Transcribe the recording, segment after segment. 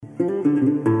Hello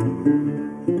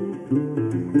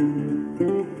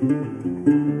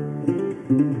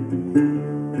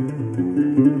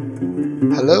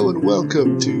and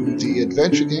welcome to the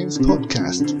Adventure Games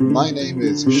podcast. My name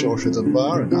is Saoirse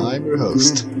Dunbar and I'm your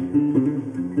host.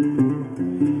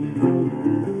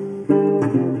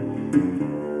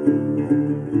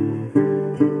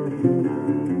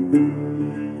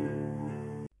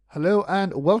 Hello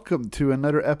and welcome to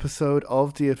another episode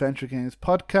of the Adventure Games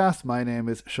podcast. My name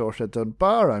is Saoirse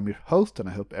Dunbar. I'm your host and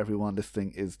I hope everyone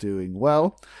listening is doing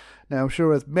well. Now, I'm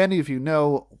sure as many of you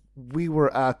know, we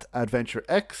were at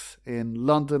AdventureX in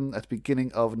London at the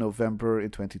beginning of November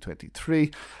in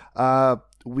 2023.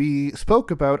 We spoke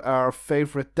about our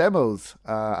favourite demos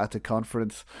at the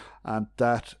conference, and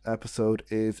that episode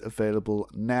is available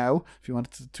now if you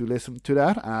wanted to listen to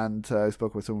that. And I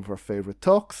spoke about some of our favourite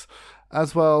talks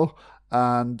as well.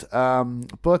 And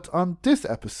but on this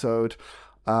episode,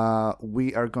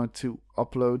 we are going to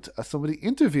upload some of the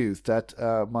interviews that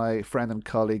my friend and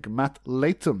colleague Matt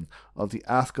Latham of the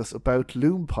Ask Us About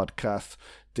Loom podcast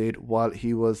did while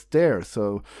he was there.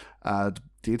 So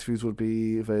the interviews will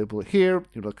be available here.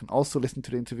 You can also listen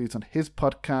to the interviews on his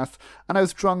podcast, and I would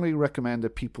strongly recommend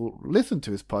that people listen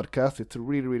to his podcast. It's a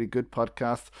really, really good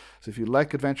podcast. So if you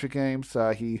like adventure games,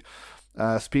 he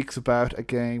speaks about a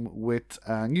game with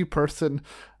a new person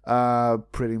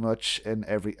pretty much in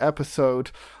every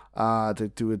episode. They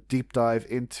do a deep dive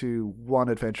into one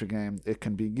adventure game. It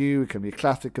can be new, it can be a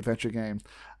classic adventure game,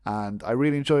 and I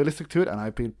really enjoy listening to it, and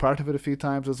I've been part of it a few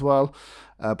times as well.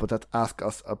 But that's Ask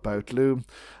Us About Loom.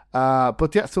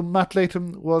 But yeah, so Matt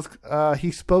Latham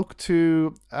he spoke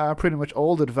to pretty much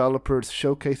all the developers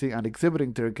showcasing and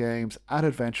exhibiting their games at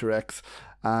AdventureX,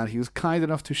 and he was kind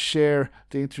enough to share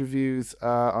the interviews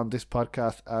on this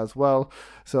podcast as well.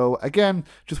 So again,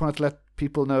 just wanted to let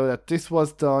people know that this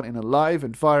was done in a live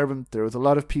environment. There was a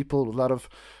lot of people, a lot of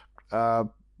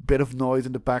bit of noise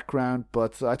in the background,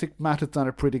 but I think Matt has done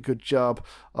a pretty good job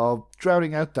of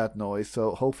drowning out that noise,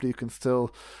 so hopefully you can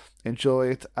still enjoy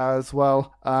it as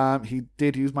well. He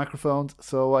did use microphones,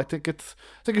 so I think it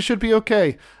should be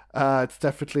okay. It's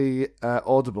definitely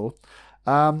audible.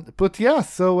 But yeah,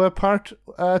 so part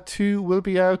 2 will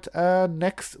be out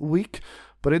next week.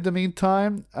 But in the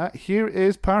meantime, here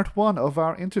is part 1 of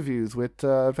our interviews with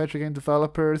adventure game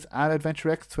developers at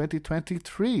AdventureX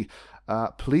 2023.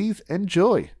 Please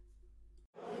enjoy.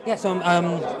 Yeah, so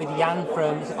I'm with Jan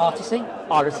from Artisy.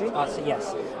 Odyssey,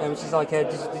 yes, which is like a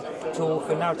tool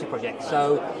for narrative projects.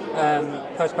 So,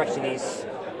 first question is,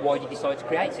 why did you decide to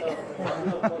create it?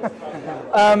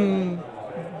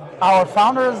 Our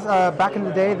founders, back in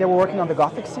the day, they were working on the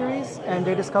Gothic series, and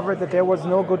they discovered that there was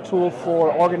no good tool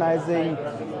for organizing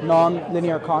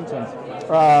non-linear content.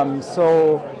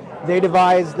 So they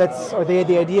devised, they had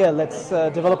the idea, let's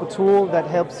develop a tool that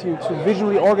helps you to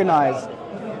visually organize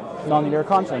non-linear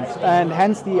content. And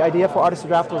hence the idea for Artist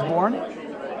Draft was born.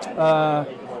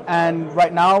 And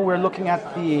right now we're looking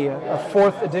at the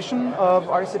 4th edition of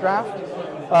Artist Draft,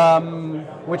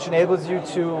 which enables you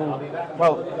to,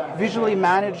 visually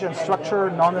manage and structure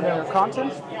non-linear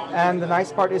content. And the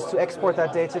nice part is to export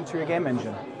that data into your game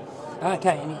engine.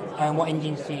 Okay, and what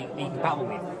engines are you compatible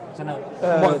with? So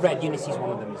no, Red Unity is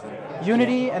one of them, isn't it?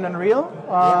 Unity and Unreal,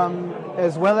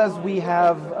 as well as we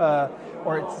have,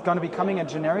 or it's going to be coming a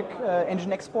generic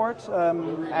engine export,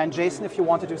 and JSON if you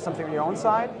want to do something on your own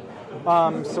side.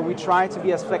 So we try to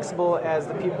be as flexible as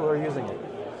the people who are using it.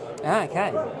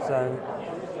 Okay, so,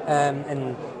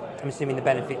 and I'm assuming the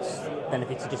benefits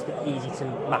are just easy to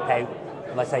map out,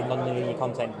 let's say, non-linear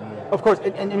content. Of course,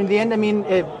 and in the end, I mean,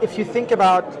 if you think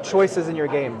about choices in your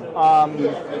game,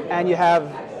 and you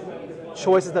have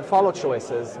choices that follow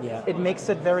choices, it makes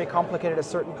it very complicated at a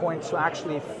certain point to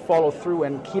actually follow through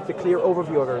and keep a clear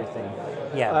overview of everything.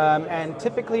 And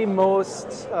typically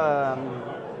most,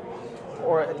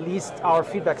 or at least our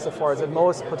feedback so far is that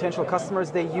most potential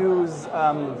customers, they use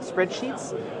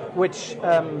spreadsheets, which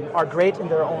are great in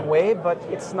their own way, but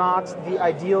it's not the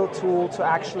ideal tool to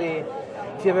actually,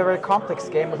 if you have a very complex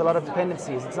game with a lot of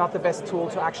dependencies, it's not the best tool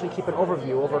to actually keep an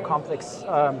overview over complex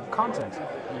content.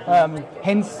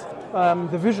 Hence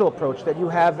the visual approach, that you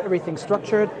have everything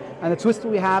structured, and the twist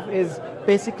we have is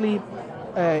basically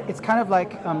it's kind of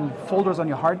like folders on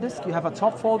your hard disk. You have a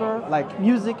top folder like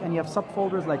music, and you have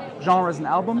subfolders like genres and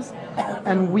albums.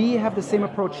 And we have the same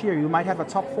approach here. You might have a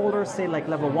top folder, say like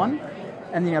level 1,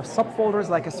 and then you have subfolders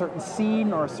like a certain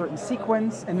scene or a certain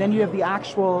sequence, and then you have the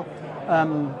actual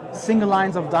single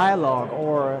lines of dialogue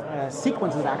or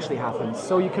sequence that actually happens.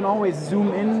 So you can always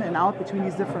zoom in and out between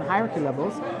these different hierarchy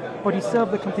levels, but you still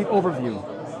have the complete overview.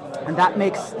 And that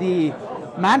makes the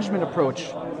management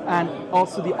approach and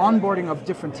also the onboarding of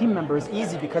different team members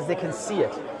easy because they can see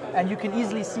it. And you can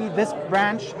easily see this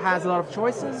branch has a lot of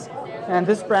choices, and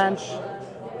this branch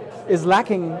is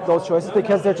lacking those choices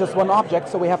because they're just one object,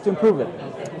 so we have to improve it.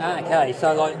 Okay, so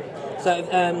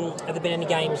have there been any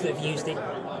games that have used it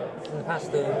in the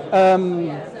past?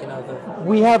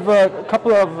 We have a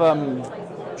couple of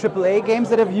AAA games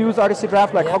that have used Artistry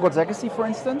Draft, like Hogwarts Legacy, for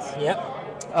instance. Yep.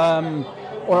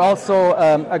 Or also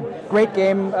a great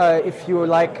game if you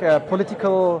like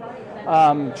political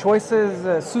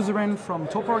choices, Suzerain from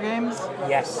Topor Games.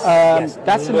 Yes.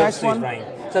 That's a nice one.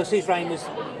 So Suzerain was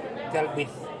dealt with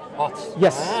hot.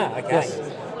 Yes. Okay. Yes.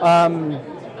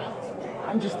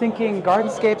 I'm just thinking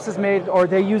Gardenscapes is made, or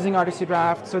they're using Artistry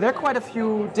Draft. So there are quite a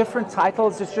few different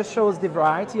titles. It just shows the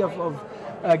variety of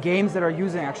games that are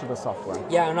using actually the software.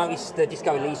 Yeah, I noticed the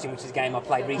Disco Elysium, which is a game I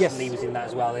played recently, was in that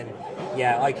as well. And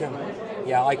I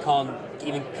can't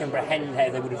even comprehend how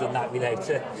they would have done that without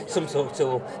some sort of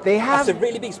tool. That's a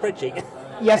really big spreadsheet.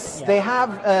 Yes, they have.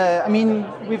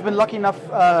 We've been lucky enough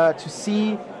to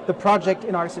see the project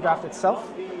in Artistry Draft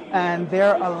itself, and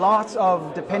there are a lot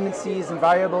of dependencies and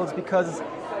variables because,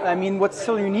 what's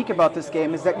so unique about this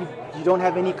game is that you don't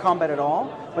have any combat at all,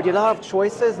 but you have a lot of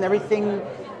choices and everything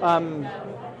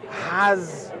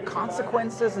has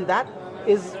consequences, and that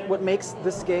is what makes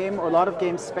this game or a lot of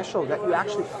games special, that you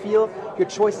actually feel your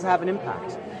choices have an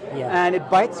impact. Yeah. And it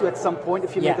bites you at some point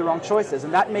if you make the wrong choices,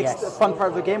 and that makes the fun part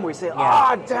of the game where you say,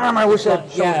 damn, I wish I'd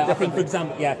chosen I think, for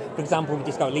example, with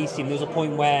Disco Elysium, there was a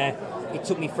point where it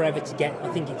took me forever to get, I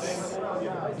think it's,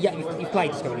 you've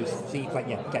played Disco Elysium, so you played,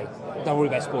 okay, don't worry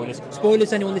about spoilers.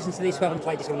 Spoilers, anyone listens to this who haven't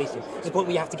played Disco Elysium, there's a point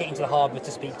where you have to get into the harbor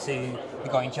to speak to the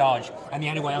guy in charge, and the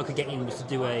only way I could get in was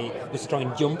to try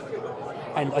and jump,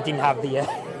 and I didn't have the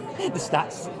the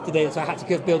stats to do it, so I had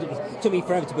to build it. It took me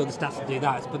forever to build the stats to do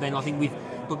that, but then I think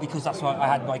because that's why I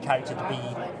had my character to be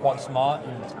quite smart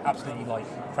and absolutely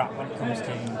crap when it comes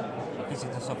to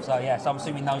physical stuff. So I'm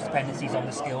assuming those dependencies on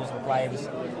the skills of the player is,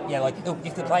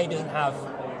 if the player doesn't have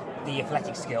the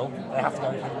athletic skill, they have to go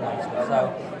and find the stuff.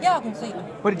 So I can see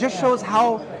that. But it just shows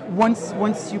how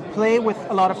once you play with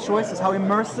a lot of choices, how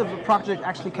immersive a project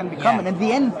actually can become. And in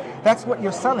the end, that's what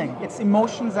you're selling. It's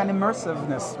emotions and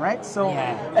immersiveness, right? So,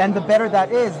 and the better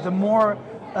that is, the more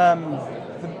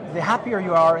the happier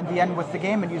you are in the end with the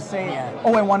game, and you say,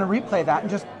 I want to replay that and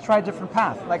just try a different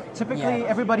path. Like typically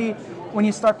everybody, when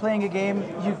you start playing a game,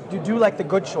 you do the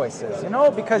good choices,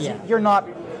 because you're not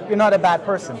a bad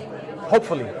person,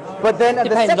 hopefully. But then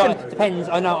depends.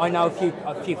 I know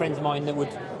a few friends of mine that would,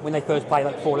 when they first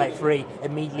played Fallout 3,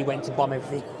 immediately went to bomb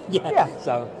everything.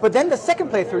 So. But then the second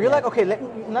playthrough, you're like, okay, let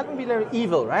me be a little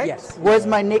evil, right? Yes. Where's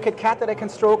my naked cat that I can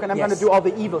stroke, and I'm going to do all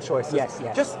the evil choices. Yes.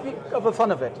 Just of the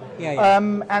fun of it.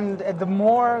 And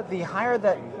the higher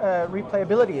that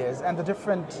replayability is, and the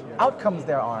different outcomes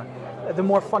there are, the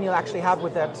more fun you'll actually have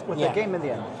with that game in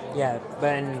the end. Yeah.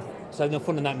 So the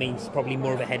fun, and that means probably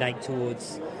more of a headache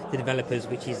towards the developers,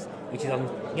 which is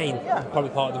probably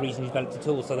part of the reason you developed the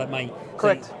tool. So that may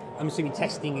correct. So I'm assuming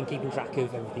testing and keeping track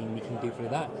of everything you can do through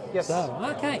that. Yes. So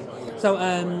okay. So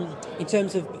in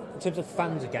terms of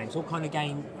fans of games, what kind of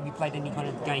game have you played? Any kind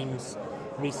of games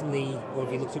recently, or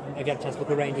have you had a chance to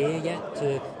look around here yet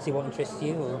to see what interests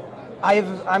you? Or?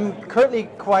 I'm currently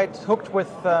quite hooked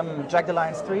with Jagged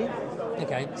Alliance 3.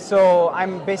 Okay. So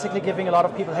I'm basically giving a lot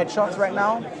of people headshots right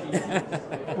now,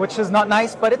 which is not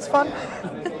nice, but it's fun.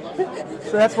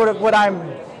 So that's what I'm.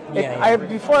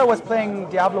 Before I was playing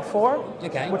Diablo 4,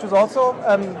 which was also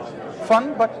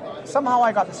fun, but somehow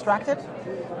I got distracted.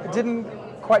 It didn't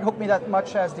quite hook me that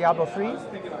much as Diablo 3,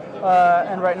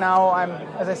 and right now I'm,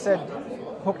 as I said,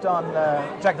 hooked on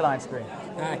Jagged Alliance 3.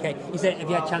 Okay. Have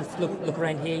you had a chance to look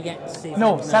around here yet?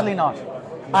 No, sadly not.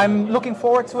 I'm looking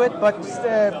forward to it, but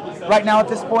right now at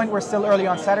this point we're still early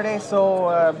on Saturday,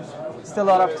 so still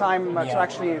a lot of time to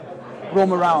actually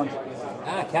roam around.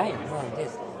 Okay, well, it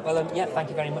is. Well, thank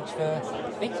you very much for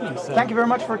speaking to me. So. Thank you very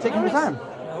much for taking the time.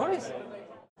 No worries.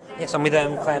 Yes, I'm with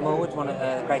Claire Morwood, one of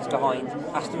the creators behind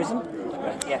Asterism.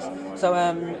 Yes. So,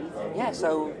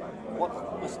 so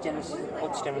what's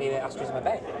generally Asterism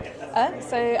about?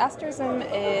 So Asterism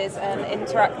is an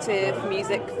interactive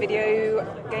music video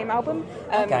game album.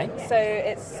 So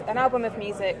it's an album of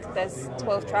music. There's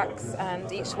 12 tracks,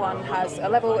 and each one has a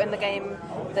level in the game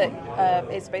that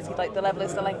is basically the level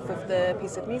is the length of the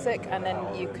piece of music, and then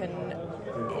you can.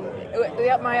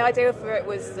 My idea for it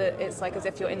was that it's as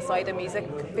if you're inside a music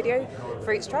video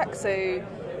for each track. So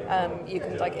you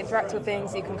can interact with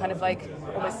things. You can kind of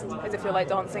almost as if you're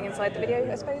dancing inside the video,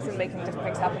 I suppose, and making different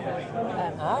things happen.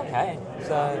 Okay.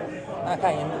 So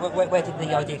and where did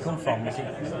the idea come from? Was it?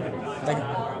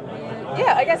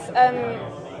 Yeah, I guess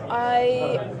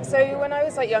So when I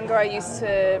was like younger, I used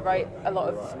to write a lot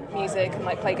of music and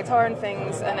like play guitar and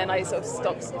things, and then I sort of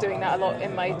stopped doing that a lot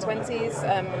in my 20s,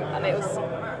 and it was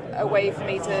a way for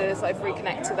me to sort of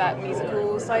reconnect to that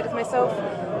musical side of myself.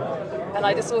 And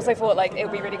I just also thought like it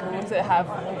would be really cool to have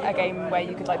a game where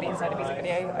you could like be inside a music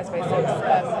video, I suppose.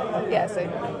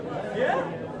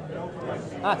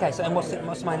 Okay, so and what's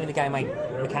the main of the game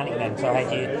mechanic then? So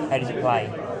how does it play?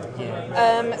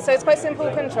 Yeah. So it's quite simple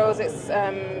controls. It's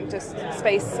just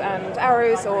space and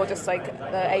arrows, or just like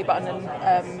the A button and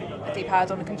a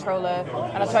D-pad on the controller.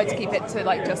 And I tried to keep it to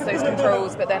like just those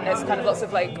controls, but then there's kind of lots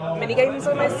of like mini games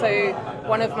almost. So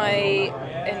one of my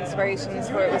inspirations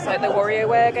for it was like the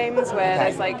WarioWare games, where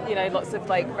there's like lots of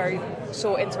like very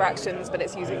short interactions, but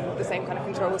it's using the same kind of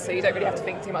controls, so you don't really have to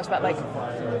think too much about like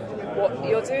what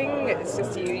you're doing. It's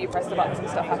just you press the buttons and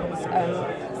stuff happens.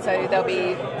 So there'll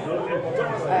be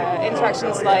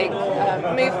interactions like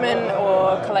movement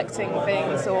or collecting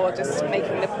things or just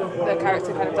making the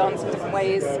character kind of dance in different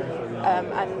ways.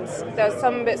 And there's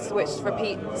some bits which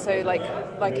repeat, so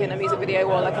like in a music video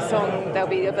or like a song, there'll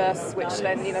be a verse which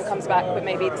then comes back, but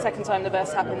maybe the second time the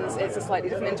verse happens it's a slightly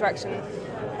different interaction,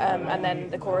 and then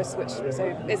the chorus, which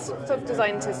so it's sort of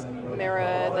designed to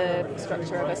mirror the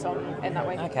structure of a song in that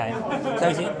way. Okay, so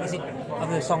is it are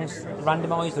the songs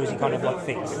randomised, or is it kind of like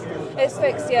fixed? It's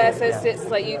fixed, yeah. So it's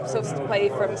like you sort of play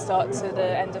from start to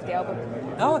the end of the album.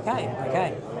 Oh,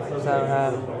 okay.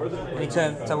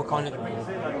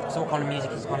 So what kind of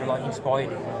music is kind of like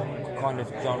inspired? What kind of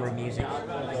genre of music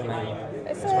is the main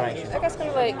inspiration? I guess kind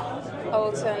of like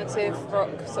alternative rock,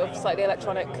 sort of slightly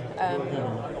electronic.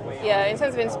 Yeah, in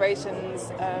terms of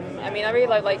inspirations, I really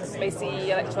like spacey,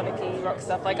 electronic-y rock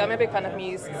stuff. Like, I'm a big fan of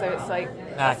Muse, so it's like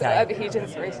a huge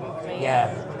inspiration for me.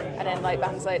 Yeah. And then like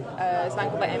bands like there's a band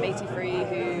called like M83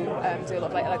 who do a lot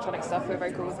of like electronic stuff. Who are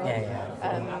very cool as well.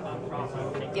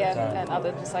 And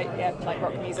other just like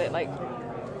rock music like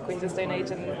Queens of Stone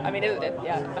Age, and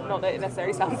not that it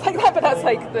necessarily sounds like that, but that's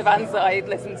like the bands that I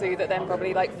listen to that then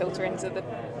probably like filter into the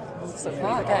sort of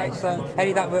music. Okay, so how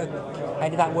did that work? How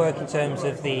did that work in terms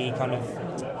of the kind of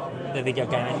the video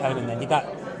game element? Then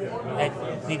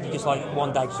did you just like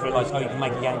one day just realise, you can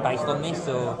make a game based on this,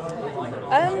 or?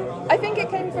 I think it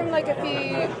came from like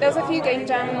there was a few game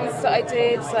jams that I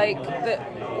did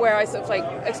where I sort of like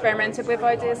experimented with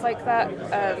ideas like that,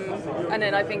 and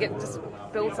then I think it just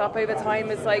built up over time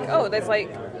as like,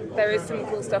 there is some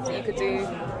cool stuff that you could do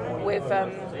with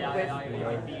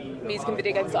music and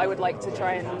video games that I would like to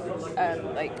try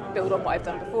and like build on what I've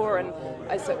done before. And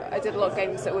I did a lot of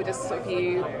games that were just sort of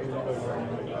you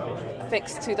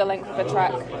fixed to the length of a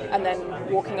track and then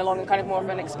walking along and kind of more of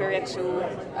an experiential,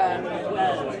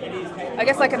 I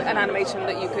guess like an animation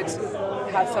that you could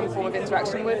have some form of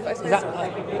interaction with, I suppose. Is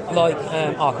that like,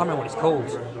 I can't remember what it's called.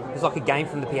 There's like a game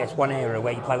from the PS1 era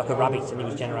where you play like a rabbit and it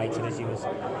was generated as you was...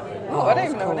 I don't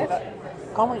even know that. I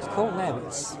can't remember what it's called now, but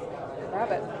it's...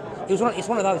 Rabbit. It's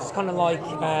one of those, it's kind of like,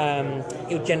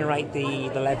 it would generate the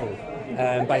level.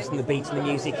 Based on the beats and the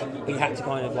music, but you had to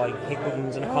kind of like hit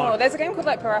buttons and I can't... there's a game called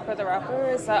like Parappa the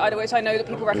Rapper, which I know that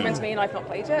people recommend to me and I've not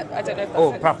played it. I don't know if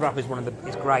that's Parappa the Rapper is one of the...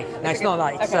 It's great. No, it's not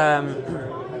like... It's,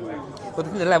 but I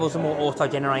think the levels are more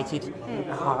auto-generated.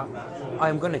 I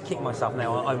am going to kick myself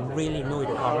now. I'm really annoyed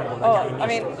I can't remember what that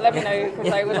game is. Let me know,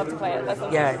 because I would love to play it.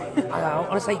 I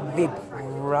want to say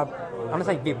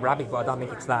Vib Rabbit, but I don't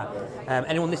think it's that.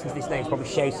 Anyone listening to this now is probably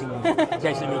shouting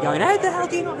at me going, how the hell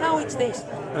do you not know it's this?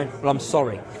 I'm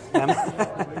sorry.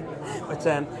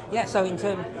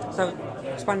 So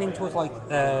expanding towards like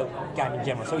game in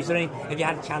general. So have you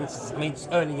had a chance, it's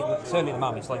early at the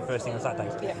moment, it's like first thing on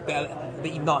Saturdays,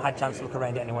 but you've not had a chance to look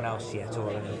around at anyone else yet, or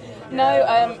anything? No,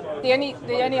 the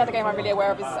only other game I'm really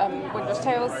aware of is Windrush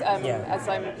Tales, as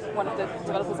I'm one of the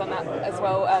developers on that as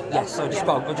well. I'm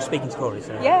just speaking to Corey.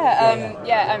 So.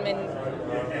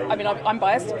 I'm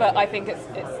biased, but I think it's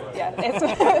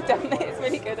definitely it's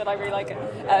really good and I really like it.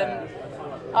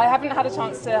 I haven't had a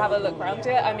chance to have a look around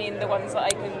yet. The ones that I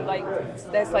can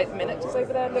there's like miniatures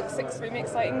over there looks extremely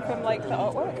exciting from like the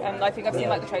artwork, and I think I've seen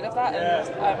like the trailer of that,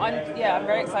 and I'm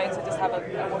very excited to just have a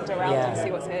wander around and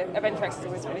see what's here. AdventureX is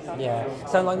always really fun. Yeah.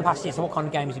 So like in the past year, what kind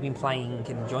of games have you been playing and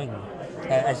enjoying?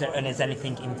 Has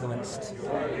anything influenced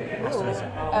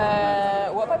Asterism?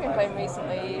 What have I been playing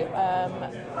recently?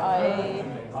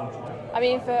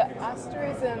 For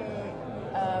Asterism,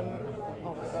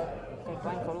 oh my god.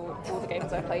 Blank on all the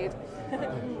games I played.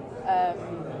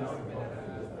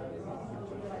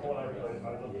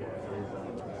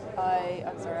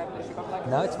 I'm sorry, I've literally gone blank.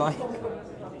 No, it's fine.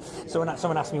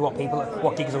 Someone asked me what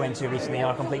gigs I went to recently, and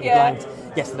I completely blanked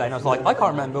yesterday, and I was like, I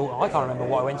can't remember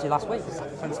what I went to last week.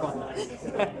 That's fine.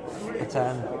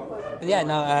 But yeah,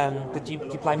 no. But do you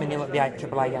play many like the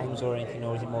AAA games or anything,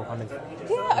 or is it more kind of?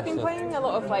 Yeah, I've been playing a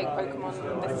lot of like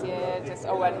Pokemon this year.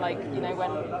 When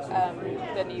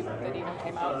the new one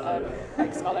came out,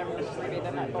 like Scarlet and Ruby,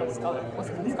 then Scarlet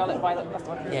and Violet, that's the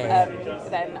one. Yeah.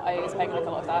 Then I was playing like a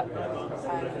lot of that,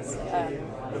 and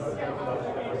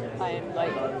I'm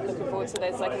like looking forward to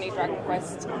there's like a new Dragon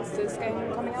Quest Monsters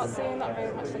game coming out soon that I'm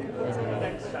very much looking forward to.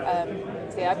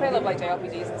 So yeah, I play a lot of like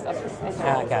JRPGs and stuff.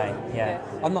 Okay, yeah.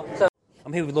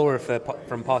 I'm here with Laura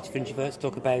from Party for Introverts to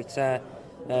talk about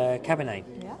Cabernet.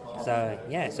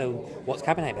 Yeah. So what's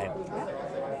Cabernet about?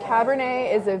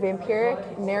 Cabernet is a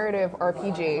vampiric narrative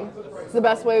RPG. It's the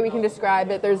best way we can describe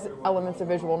it. There's elements of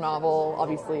visual novel,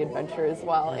 obviously adventure as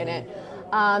well in it.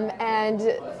 And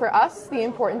for us, the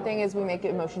important thing is we make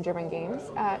emotion-driven games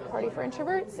at Party for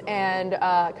Introverts, and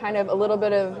kind of a little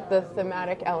bit of the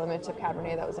thematic element of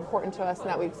Cabernet that was important to us and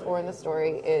that we explore in the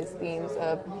story is themes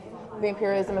of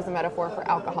vampirism as a metaphor for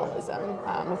alcoholism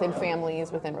within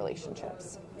families, within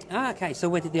relationships. Okay, so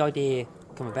where did the idea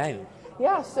come about?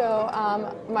 Yeah, so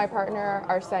my partner,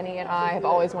 Arseni, and I have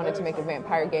always wanted to make a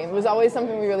vampire game. It was always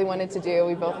something we really wanted to do.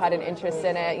 We both had an interest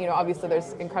in it. Obviously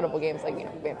there's incredible games like,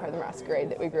 Vampire the Masquerade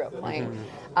that we grew up playing.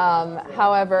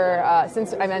 However,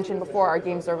 since I mentioned before, our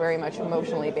games are very much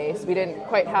emotionally based. We didn't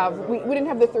quite have, we didn't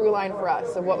have the through line for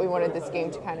us of what we wanted this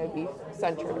game to kind of be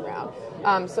centered around.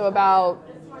 So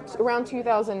around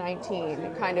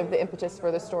 2019, kind of the impetus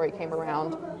for the story came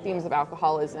around themes of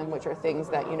alcoholism, which are things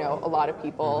that, a lot of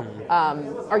people,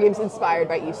 our game's inspired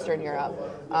by Eastern Europe.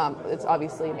 It's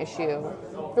obviously an issue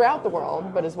throughout the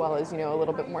world, but as well as, a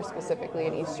little bit more specifically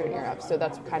in Eastern Europe. So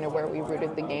that's kind of where we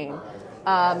rooted the game.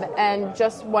 And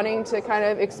just wanting to kind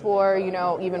of explore, even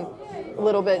a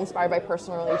little bit inspired by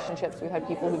personal relationships. We've had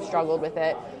people who've struggled with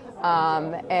it.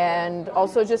 And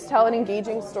also just tell an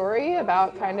engaging story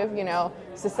about kind of,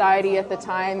 society at the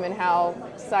time and how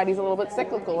society's a little bit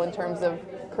cyclical in terms of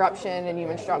corruption and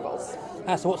human struggles.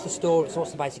 So what's the story? So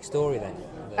what's the basic story then?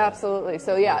 Absolutely.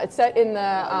 So yeah, it's set in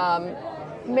the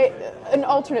an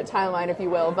alternate timeline, if you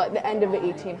will, but the end of the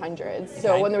 1800s.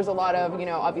 So when there was a lot of,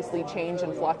 obviously change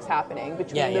and flux happening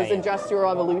between those industrial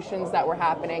revolutions that were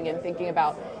happening and thinking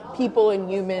about people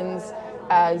and humans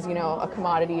as, a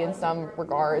commodity in some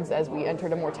regards as we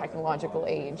entered a more technological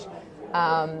age.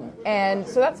 And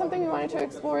so that's something we wanted to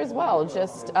explore as well,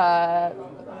 just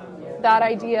that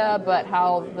idea, but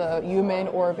how the human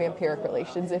or vampiric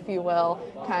relations, if you will,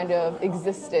 kind of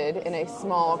existed in a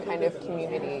small kind of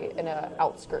community in an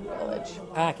outskirt village.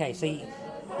 Okay, so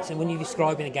when you're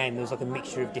describing a game, there's like a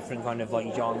mixture of different kind of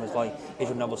like genres, like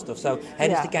visual novel stuff. So how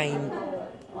does the game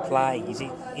play? Is it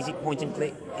point and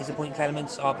click? Is it point and click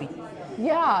elements? RPG?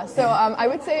 Yeah, so I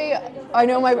would say, I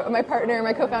know my partner,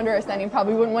 my co-founder Arseni,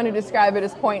 probably wouldn't want to describe it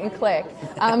as point and click,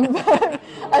 but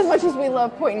as much as we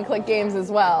love point and click games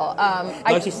as well.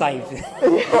 Nicely saved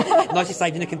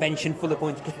in a convention full of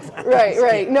point and click.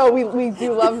 Right. No, we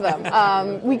do love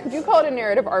them. We do call it a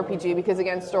narrative RPG because,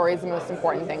 again, story is the most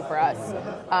important thing for us.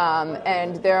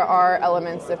 And there are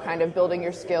elements of kind of building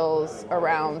your skills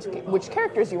around which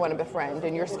characters you want to befriend,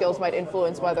 and your skills might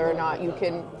influence whether or not you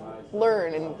can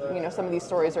learn, and some of these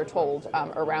stories are told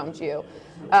around you.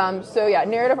 So yeah,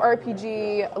 narrative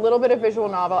RPG, a little bit of visual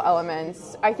novel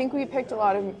elements. I think we picked a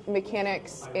lot of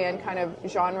mechanics and kind of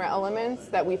genre elements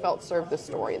that we felt served the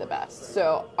story the best.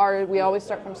 So we always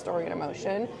start from story and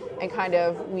emotion, and kind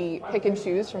of we pick and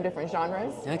choose from different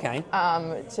genres. Okay.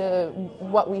 To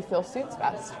what we feel suits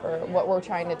best for what we're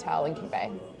trying to tell and convey.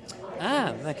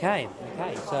 Okay.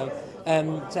 So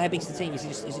how big's the team? Is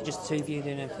it just the two of you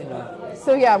doing everything? Or?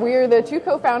 So yeah, we are the two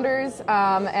co-founders,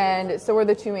 and so we're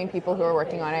the two main people who are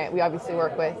working on it. We obviously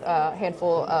work with a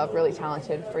handful of really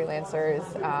talented freelancers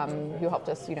who helped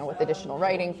us, with additional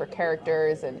writing for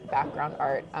characters and background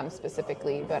art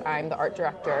specifically. But I'm the art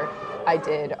director. I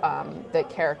did the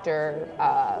character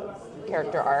art,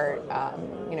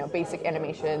 basic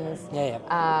animations.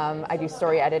 I do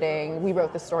story editing. We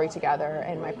wrote the story together,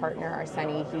 and my partner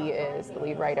Arseni, he is the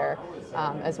lead writer,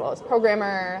 as well as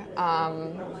programmer.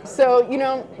 So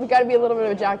we got to be a little bit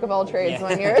of a jack of all trades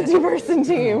when you're a two-person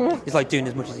team. It's like doing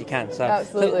as much as you can. So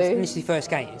absolutely. So this is the first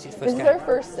game. This is our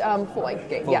first full-length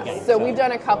game. Yes. So we've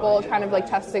done a couple, kind of like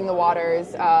testing the waters,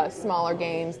 smaller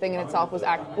games. Thing in itself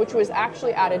which was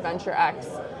actually at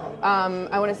AdventureX.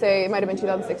 I want to say it might have been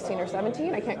 2016 or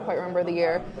 17. I can't quite remember the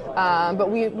year. But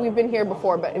we've been here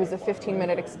before, but it was a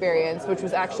 15-minute experience, which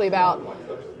was actually about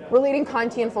relating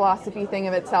Kantian philosophy thing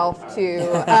of itself to,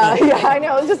 I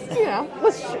know, just,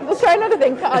 let's try another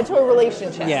thing, to a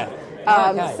relationship.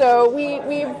 So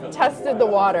we've tested the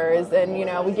waters, and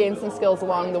we gained some skills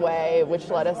along the way, which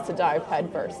led us to dive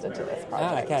headfirst into this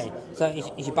project. Okay. So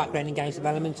is your background in games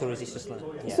development, or is this just like?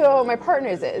 Yeah. So my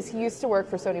partner's is. He used to work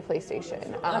for Sony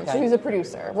PlayStation. So he's a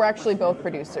producer. We're actually both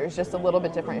producers, just a little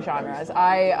bit different genres.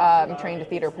 I trained a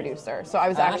theater producer, so I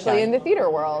was actually in the theater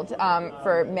world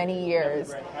for many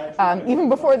years. Even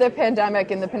before the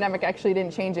pandemic, and the pandemic actually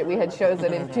didn't change it. We had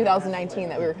chosen in 2019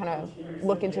 that we were kind of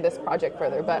look into this project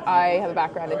further, but I have a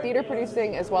background in theater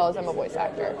producing as well as I'm a voice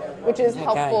actor, which is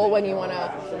helpful when you want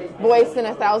to voice in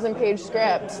a 1,000-page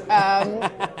script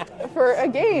for a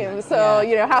game. So,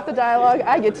 half the dialogue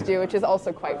I get to do, which is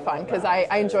also quite fun because I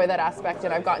enjoy that aspect,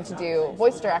 and I've gotten to do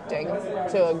voice directing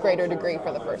to a greater degree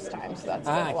for the first time. So that's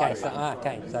a lot of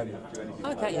fun.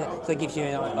 So it gives you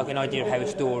an idea of how a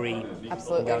story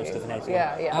absolutely can go and stuff and everything.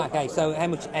 Yeah. Okay, so how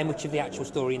much of the actual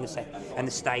story in the set and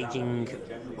the staging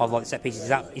of like the set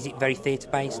pieces is it very theatre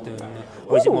based,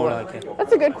 or is it more like?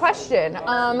 That's a good question.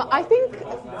 I think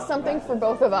something for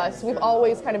both of us. We've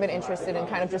always kind of been interested in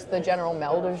kind of just the general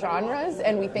meld of genres,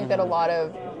 and we think that a lot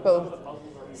of both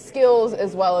skills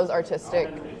as well as artistic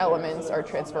elements are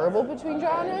transferable between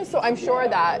genres. So I'm sure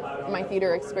that my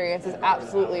theater experience has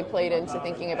absolutely played into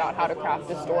thinking about how to craft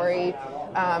a story,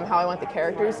 how I want the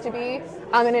characters to be.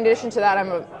 In addition to that,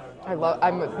 I'm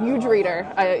a huge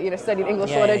reader. I studied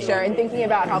English literature and thinking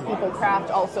about how people craft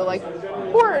also like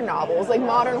horror novels, like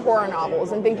modern horror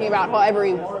novels, and thinking about how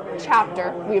every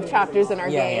chapter, we have chapters in our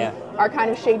game, are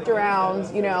kind of shaped around,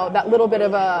 that little bit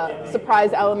of a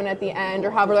surprise element at the end,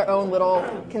 or have their own little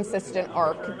consistent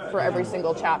arc for every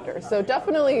single chapter. So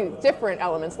definitely different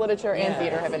elements, literature and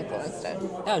theater, have influenced it.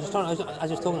 I was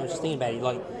just thinking about it,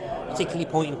 like particularly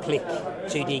point and click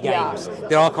 2D games.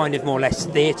 They are kind of more or less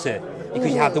theatre.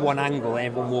 Because you have the one angle and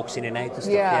everyone walks in and out and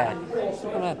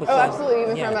stuff. Absolutely.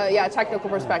 Even from a technical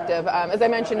perspective. As I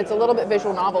mentioned, it's a little bit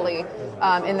visual novel-y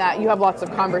in that you have lots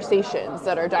of conversations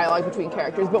that are dialogue between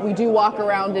characters, but we do walk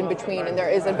around in between, and there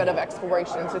is a bit of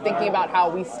exploration. So thinking about how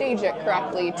we stage it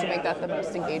correctly to make that the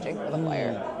most engaging for the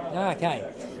player. Okay.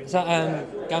 So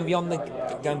going beyond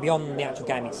the actual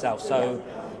game itself. So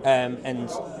and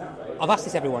I've asked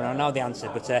this everyone, and I know the answer,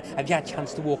 but have you had a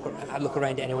chance to look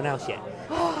around at anyone else yet?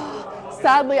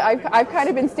 Sadly, I've kind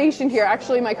of been stationed here.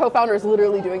 Actually, my co-founder is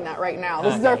literally doing that right now.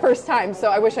 This is our first time,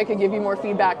 so I wish I could give you more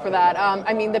feedback for that.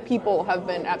 The people have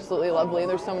been absolutely lovely.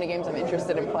 There's so many games I'm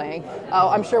interested in playing.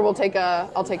 I'm sure I'll take a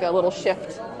little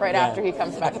shift right after he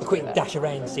comes back. A quick dash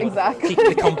around, see exactly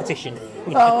the competition.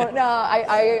 Oh no,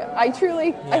 I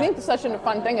truly I think such a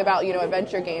fun thing about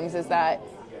adventure games is that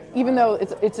even though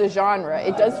it's a genre,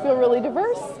 it does feel really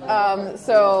diverse.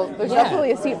 So there's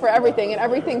definitely a seat for everything, and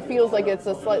everything feels like it's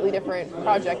a slightly different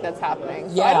project that's happening.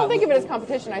 So I don't think of it as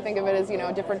competition. I think of it as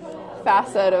a different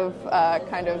facet of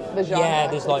kind of the genre. Yeah,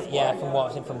 there's from what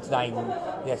I've seen from today,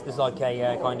 there's like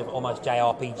a kind of almost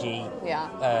JRPG,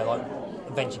 like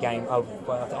adventure game of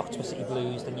Octopus City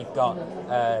Blues. Then you've got.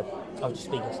 I was just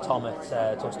speaking to Tom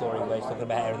at Toy Story where he's talking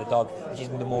about Hair of the Dog, which is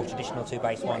the more traditional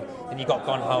 2-based one. Then you've got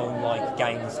Gone Home, like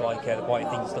games like the White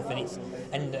Thing stuff,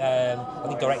 and I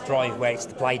think Direct Drive where it's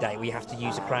the play date where you have to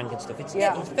use a crank and stuff. It's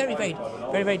very, very,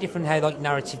 very, very different how like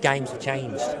narrative games have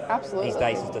changed these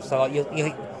days and stuff. So like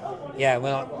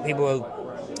people will.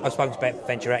 I've spoken about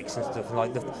AdventureX and stuff, and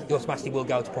like you automatically will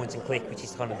go to point and click, which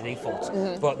is kind of the default.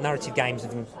 Mm-hmm. But narrative games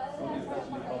have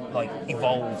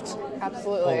evolved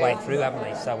all the way through, haven't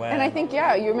they? So and I think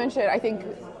you mentioned. I think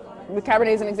with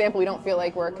Cabernet as an example, we don't feel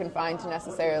like we're confined to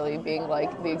necessarily being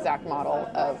like the exact model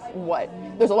of what.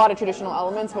 There's a lot of traditional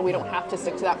elements, but we don't have to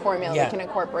stick to that formula. We can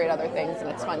incorporate other things, and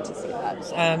it's fun to see that.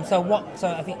 So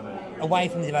I think away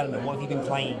from the development, what have you been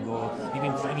playing, or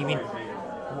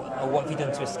what have you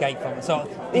done to escape from it? So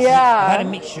I've had a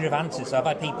mixture of answers. So I've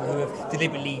had people who have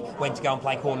deliberately went to go and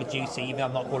play Call of Duty, even though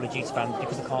I'm not a Call of Duty fan,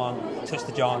 because they can't touch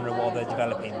the genre while they're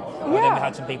developing. And then we've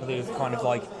had some people who've kind of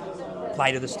like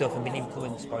played other stuff and been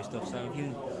influenced by stuff. So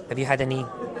have you had any?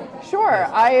 Sure,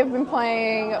 I have been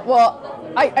playing. Well,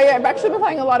 I've actually been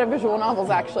playing a lot of visual novels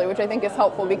actually, which I think is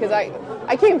helpful because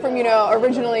I came from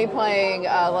originally playing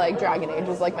like Dragon Age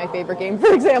was like my favorite game,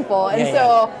 for example, and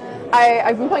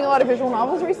I've been playing a lot of visual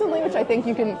novels recently, which I think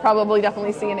you can probably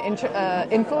definitely see an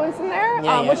influence in there,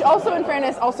 which also, in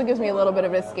fairness, also gives me a little bit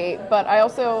of escape. But I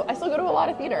still go to a lot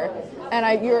of theater, and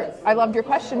I loved your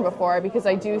question before because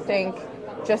I do think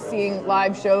just seeing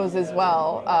live shows as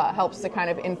well helps to kind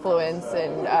of influence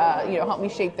and help me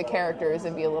shape the characters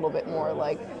and be a little bit more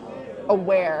like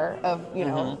aware of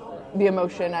the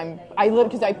emotion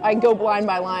because I go line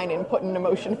by line and put an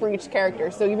emotion for each character.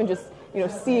 So even just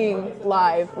seeing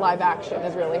live action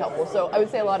is really helpful. So I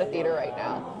would say a lot of theater right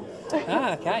now.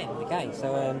 Okay.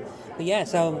 So, but yeah,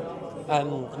 so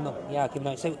I'm not. Yeah, okay,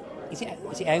 no. So, is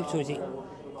it out or is it?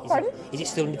 Pardon? Is it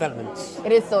still in development?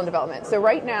 It is still in development. So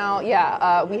right now,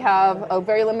 we have a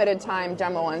very limited time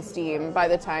demo on Steam. By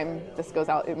the time this goes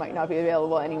out, it might not be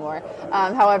available anymore.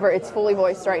 However, it's fully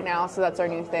voiced right now, so that's our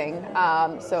new thing.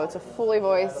 So it's a fully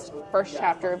voiced first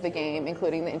chapter of the game,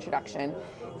 including the introduction.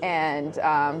 And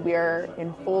we are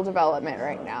in full development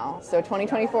right now. So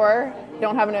 2024,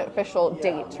 don't have an official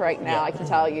date right now, I can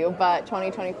tell you, but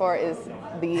 2024 is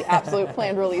the absolute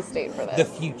planned release date for this. The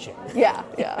future. Yeah.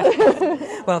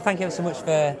 Well, thank you so much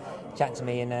for chatting to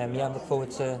me, and I look forward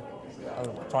to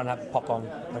trying to pop on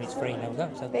when it's free. There we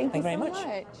go. So thank you very so much.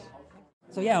 much.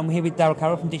 So yeah, I'm here with Daryl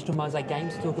Carroll from Digital Mosaic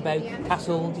Games to talk about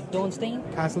Castle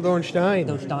Dornstein. Castle Dornstein.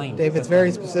 Dornstein. David's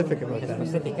very specific about that.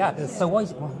 Specific, yeah. Yes. So why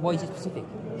is it specific?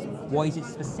 Why is it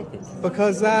specific?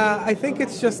 Because I think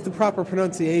it's just the proper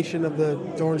pronunciation of the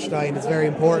Dornstein is very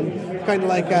important. Kind of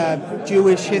like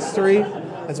Jewish history,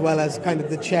 as well as kind of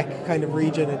the Czech kind of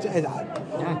region.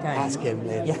 Ask him.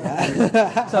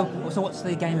 Yeah. So what's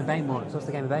the game about, Maurice? What's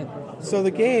the game about? So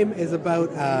the game is about,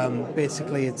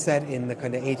 basically it's set in the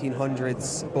kind of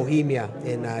 1800s Bohemia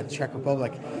in Czech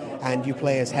Republic. And you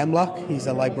play as Hemlock. He's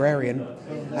a librarian,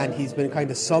 and he's been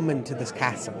kind of summoned to this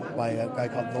castle by a guy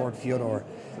called Lord Fyodor,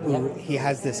 who he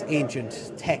has this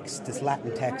ancient text, this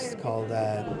Latin text called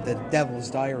the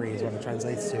Devil's Diary is what it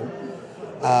translates to.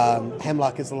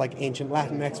 Hemlock is a ancient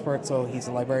Latin expert, so he's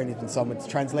a librarian. He's been summoned to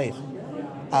translate.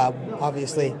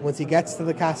 Obviously, once he gets to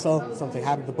the castle, something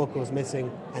happened, the book goes missing,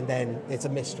 and then it's a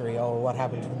mystery. Oh, what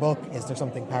happened to the book? Is there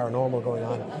something paranormal going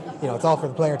on? It's all for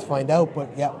the player to find out, but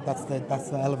yeah, that's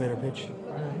the elevator pitch.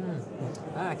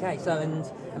 Mm-hmm. Okay, so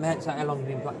how long have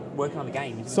you been working on the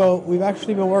game? So we've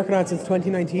actually been working on it since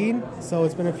 2019, so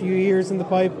it's been a few years in the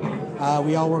pipe.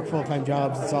 We all work full-time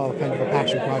jobs. It's all kind of a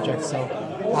passion project, so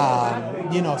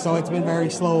so it's been very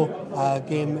slow.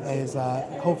 Game is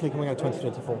hopefully coming out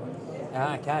 2024.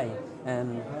 Okay.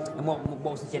 And what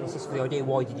was the genesis for the idea?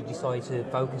 Why did you decide to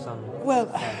focus on?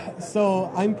 Well, so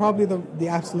I'm probably the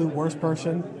absolute worst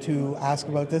person to ask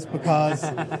about this because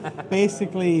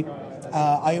basically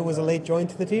I was a late join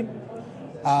to the team.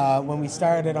 When we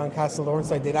started on Castle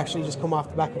Dornstein, they'd actually just come off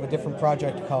the back of a different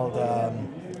project called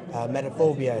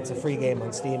Metaphobia. It's a free game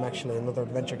on Steam, actually, another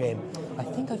adventure game. I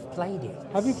think I've played it.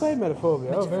 Have you played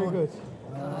Metaphobia? Oh, very good.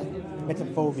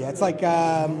 Metaphobia. It's like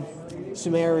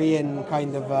Sumerian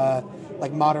kind of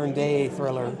modern day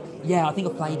thriller. Yeah, I think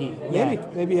I've played it. Yeah.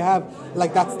 Maybe you have.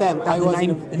 That's them.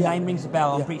 The name rings a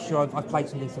bell. I'm pretty sure I've played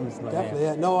something similar to that. Definitely,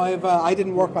 yeah. No, I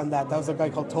didn't work on that. That was a guy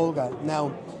called Tolga.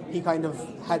 Now, he kind of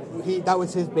that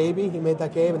was his baby. He made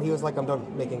that game, and he was like, I'm done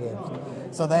making games.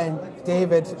 So then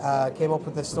David came up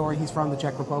with this story. He's from the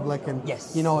Czech Republic, and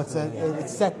yes,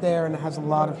 it's set there, and it has a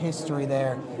lot of history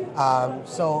there.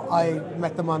 So I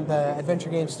met them on the Adventure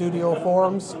Game Studio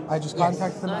forums. I just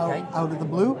contacted them out of the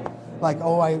blue. I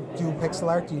do pixel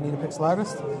art. Do you need a pixel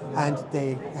artist? And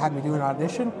they had me do an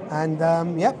audition. And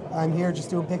I'm here just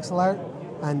doing pixel art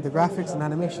and the graphics and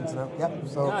animations now. Yep.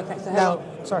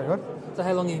 Sorry, what? So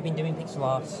how long have you been doing pixel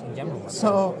art in general?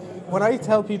 So when I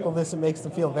tell people this, it makes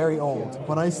them feel very old.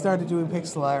 But I started doing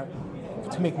pixel art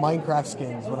to make Minecraft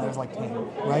skins when I was 10,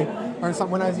 right? Or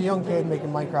when I was a young kid making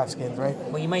Minecraft skins, right?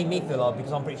 Well, you made me feel old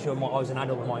because I'm pretty sure I was an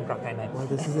adult when Minecraft came out. Well,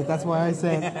 this is it. That's why I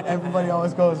say it. Everybody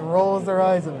always rolls their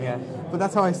eyes at me. Yeah. But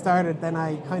that's how I started. Then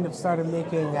I kind of started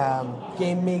making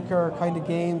game maker kind of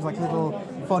games, like little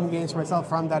fun games for myself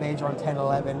from that age, around 10,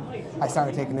 11. I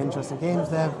started taking interest in games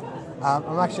dev.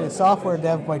 I'm actually a software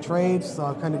dev by trade, so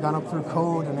I've kind of gone up through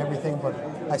code and everything, but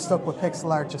I stuck with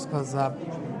pixel art just because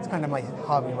it's kind of my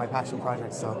hobby, my passion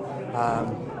project. So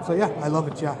yeah, I love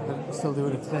it. Yeah, I'm still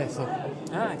doing it today. So.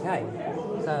 Okay.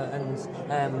 So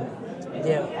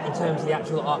in terms of the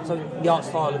actual art, so the art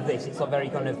style of this, it's not very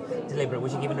kind of deliberate.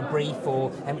 Was you given a brief,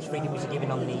 or how much freedom was you given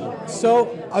on the? So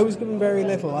I was given very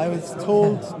little. I was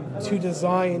told to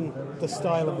design the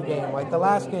style of the game. Like the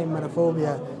last game,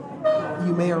 Metaphobia,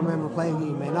 you may remember playing it,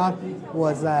 you may not,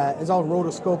 it's all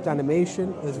rotoscoped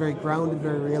animation. It was very grounded,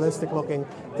 very realistic looking.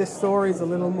 This story is a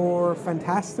little more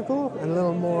fantastical and a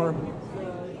little more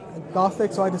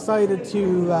gothic, so I decided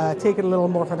to take it a little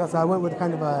more fantastic. I went with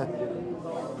kind of a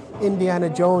Indiana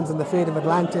Jones and the Fate of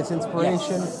Atlantis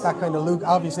inspiration, that kind of look.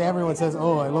 Obviously everyone says,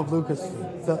 oh, I love Lucas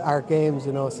art games,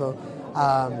 so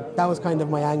that was kind of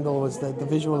my angle, was the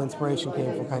visual inspiration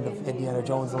came from kind of Indiana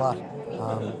Jones a lot.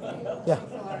 Yeah.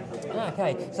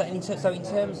 Okay, so in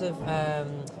terms of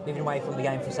moving away from the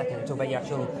game for a second and talk about your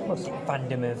actual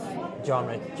fandom of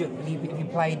genre, have you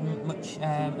played much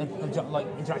like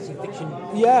interactive fiction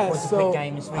point-and-click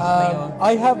games recently?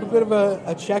 I have a bit of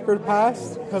a checkered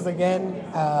past because again,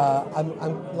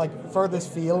 I'm like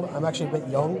furthest field. I'm actually a bit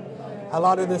young. A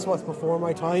lot of this was before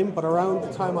my time, but around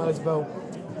the time I was about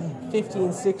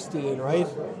 15, 16, right?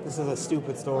 This is a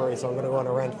stupid story, so I'm going to go on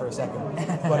a rant for a second.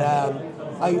 But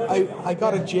I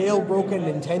got a jailbroken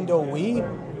Nintendo Wii,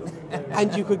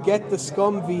 and you could get the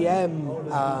Scum VM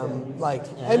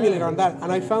emulator on that.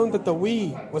 And I found that the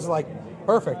Wii was like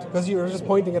perfect because you were just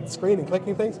pointing at the screen and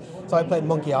clicking things. So I played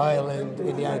Monkey Island,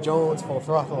 Indiana Jones, Full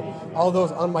Throttle, all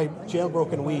those on my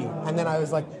jailbroken Wii. And then I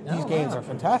was like, these games are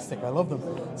fantastic. I love them.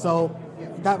 So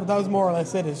that was more or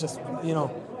less it. It's just,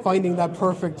 finding that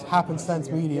perfect happenstance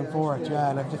medium for it,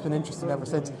 and I've just been interested ever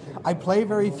since. I play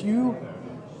very few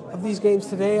of these games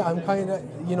today. I'm kind of,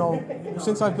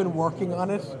 since I've been working on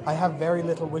it, I have very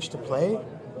little wish to play.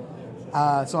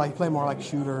 So I play more like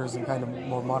shooters and kind of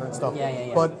more modern stuff.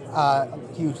 Yeah. But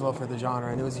huge love for the genre,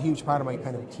 and it was a huge part of my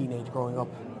kind of teenage growing up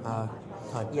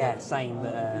time. Yeah, same.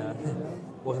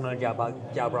 Wasn't on a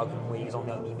jailbroken Wii, it was on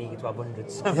the Amiga 1200.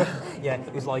 So, yeah,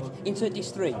 it was like Insert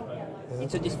Disc 3.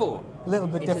 Insert Disc 4. A little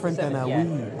bit different than a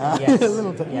Wii. Yes. a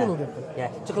little different.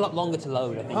 Yeah, it took a lot longer to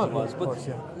load, I think it was. Of course,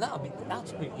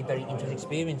 that's a very interesting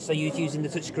experience. So you was using the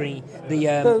touchscreen, the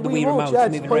Wii remote,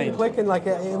 remote, moving around. Clicking, like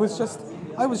it was just.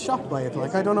 I was shocked by it.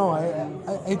 Like I don't know.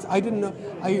 I didn't know.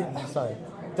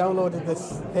 Downloaded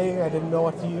this thing. I didn't know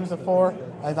what to use it for.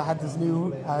 I had this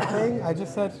new thing. I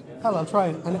just said, hell, I'll try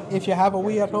it. And if you have a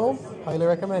Wii at home, highly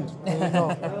recommend. There you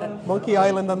go. Monkey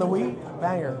Island on the Wii,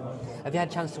 banger. Have you had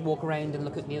a chance to walk around and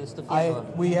look at the other stuff?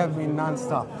 We have been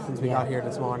non-stop since we got here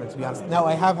this morning, to be honest. Now,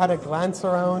 I have had a glance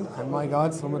around, and my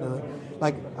God, some of the...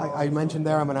 Like I mentioned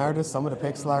there, I'm an artist. Some of the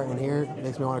pixel art in here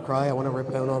makes me want to cry. I want to rip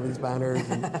down all these banners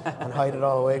and hide it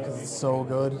all away because it's so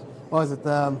good. What is it?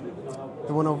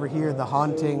 The one over here, The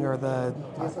Haunting, or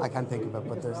I can't think of it,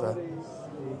 but there's a...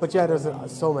 But yeah, there's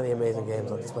so many amazing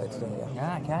games on display today.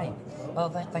 Yeah. Okay. Well,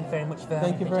 thank you very much for...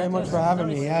 Thank you very much for having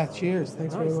me. Yeah, cheers.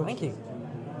 Thanks very much. Thank you.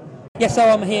 Yeah, so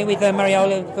I'm here with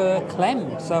Mariola for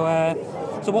Clem.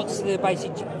 So what's the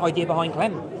basic idea behind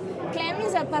Clem? Clem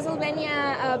is a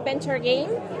Puzzlevania adventure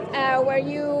game where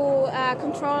you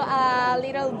control a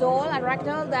little doll, a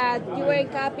ragdoll, that you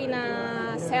wake up in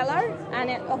a cellar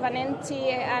of an empty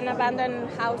and abandoned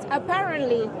house,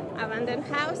 apparently abandoned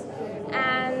house,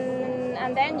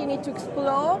 and then you need to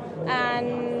explore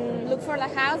and look for the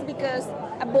house because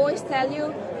a voice tell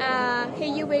you,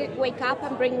 hey, you wake up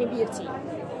and bring me beauty.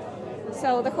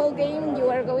 So the whole game you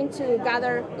are going to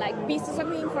gather like pieces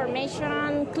of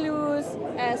information, clues,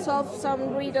 solve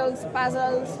some riddles,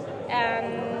 puzzles,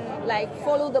 and like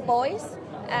follow the voice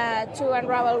to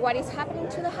unravel what is happening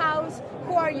to the house,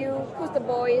 who are you, who's the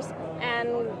voice,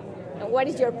 and what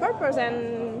is your purpose,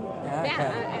 and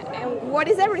and what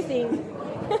is everything.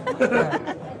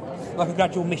 Like a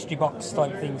gradual mystery box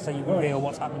type thing, so you reveal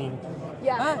what's happening.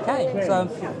 Yeah. Okay.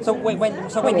 So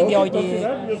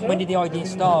when did the idea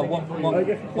start? What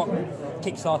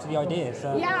kickstarted the idea?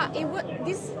 So. Yeah,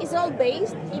 this is all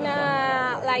based in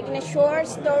a short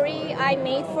story I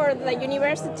made for the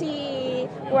university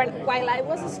while I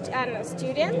was a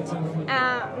student.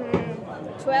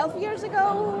 12 years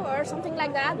ago or something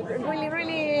like that, really,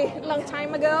 really long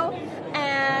time ago,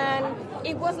 and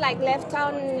it was like left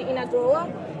on in a drawer,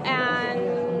 and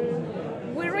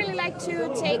we really like to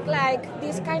take like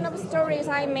these kind of stories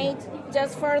I made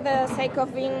just for the sake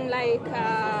of being like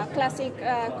classic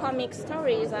comic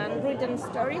stories and written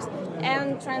stories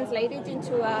and translate it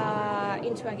into a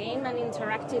game, an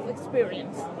interactive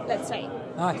experience, let's say.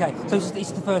 Okay, so this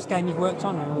is the first game you've worked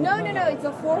on? Or? No, it's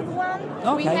the fourth one.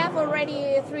 Okay. We have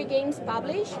already 3 games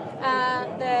published.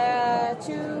 The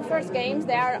 2 first games,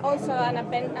 they are also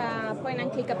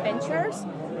point-and-click adventures,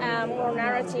 more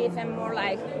narrative and more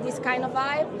like this kind of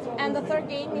vibe. And the 3rd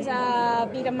game is a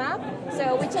beat 'em up,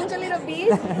 so we change a little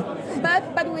bit,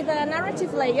 but with a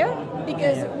narrative layer,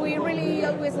 because we really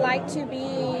always like to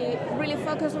be really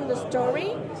focused on the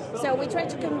story. So we try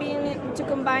to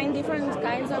combine different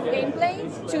kinds of gameplay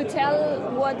to tell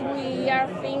what we are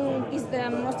think is the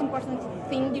most important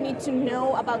thing you need to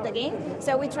know about the game.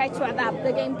 So we try to adapt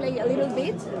the gameplay a little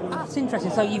bit. That's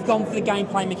interesting. So you've gone for the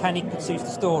gameplay mechanic that suits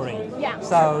the story. Yeah.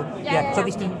 So Yeah.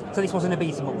 So this wasn't a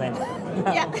beat 'em up then.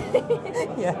 Yeah.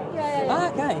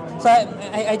 Yeah. Okay. So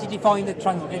how did you find the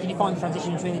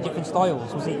transition between the different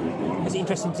styles? Was it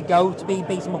interesting to go to be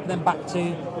beat 'em up then back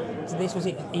to this? Was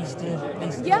it easy to?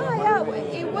 Yeah.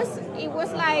 It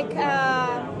was like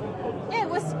it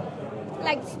was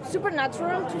like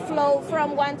supernatural to flow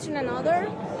from one to another,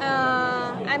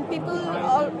 and people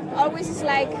always is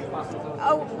like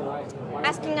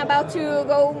asking about to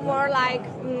go more like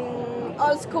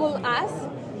old school us.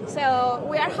 So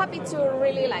we are happy to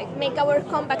really like make our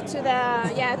comeback to the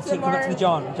to more to the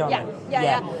genre.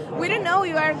 Yeah. We don't know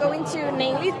we are going to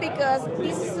nail it because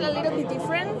this is a little bit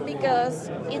different because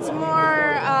it's more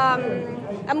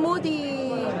a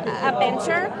moody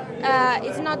adventure.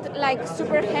 It's not like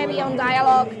super heavy on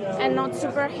dialogue and not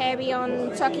super heavy on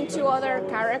talking to other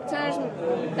characters.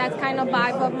 That kind of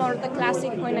vibe of more the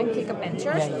classic point and click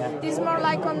adventures. This is more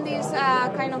like on this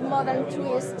kind of modern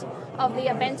twist of the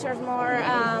adventures. More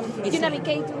you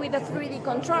navigate with a 3D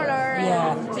controller.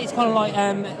 So it's kind of like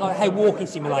how walking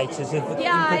simulators have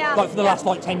like for the last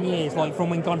like 10 years, like from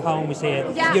when Gone Home was here.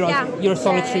 You're a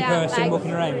solitary person like,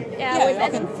 walking around. With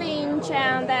Edmund Finch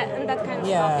and that kind of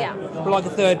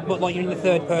stuff. But like you're in the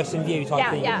third person view type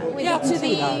thing.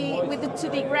 With the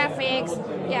 2D graphics.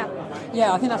 I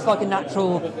think that's like a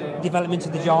natural development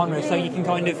of the genre. So you can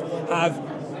kind of have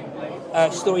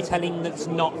storytelling that's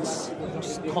not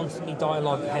just constantly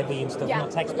dialogue heavy and stuff, not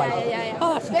text based.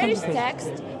 There is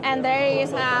text and there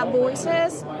is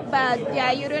voices, but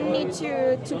you don't need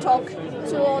to talk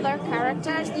to other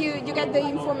characters. You get the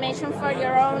information for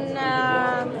your own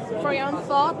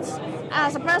thoughts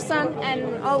as a person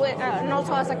and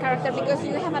also as a character, because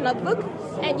you have a notebook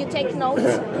and you take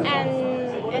notes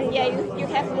and you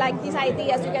have like these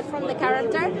ideas you get from the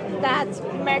character that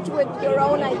merge with your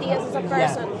own ideas as a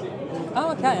person.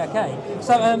 Oh, okay.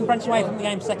 So, branching away from the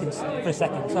game for a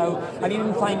second. So, have you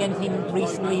been playing anything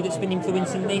recently that's been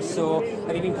influencing this, or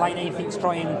have you been playing anything to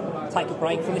try and take a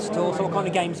break from this at all? So, what kind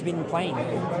of games have you been playing?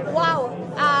 Wow,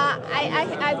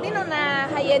 I've been on a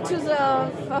hiatus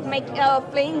of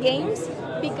playing games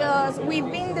because we've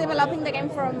been developing the game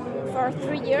for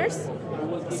 3 years.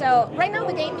 So right now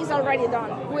the game is already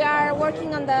done. We are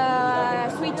working on the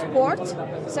Switch port.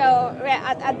 So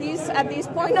at this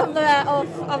point of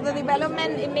the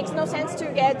development, it makes no sense to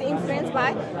get influenced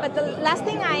by. But the last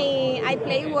thing I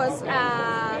played was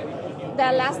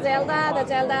the last Zelda,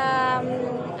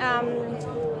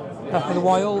 Breath of the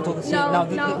Wild or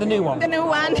the new one. The new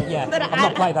one. Yeah, I've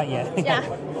not played that yet.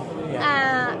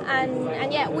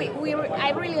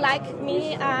 I really like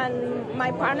me and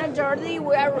my partner Jordi.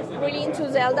 We are really into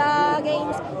Zelda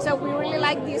games, so we really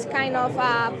like this kind of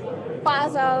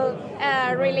puzzle,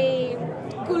 really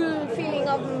cool feeling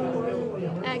of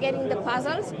getting the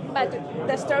puzzles. But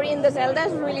the story in the Zelda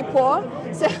is really poor,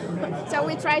 so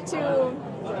we try to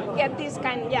get this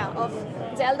kind of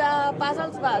Zelda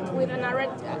puzzles, but with a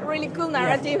really cool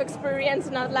narrative experience,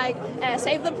 not like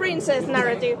save the princess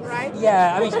narrative, right?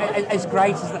 Yeah, I mean, as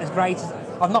great as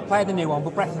I've not played the new one,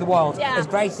 but Breath of the Wild, as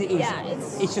great as it is,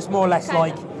 it's just more or less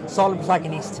like silent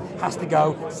protagonist has to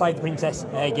go save the princess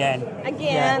again.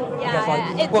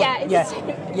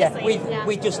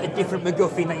 With just a different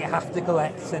MacGuffin that you have to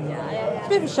collect, and it's a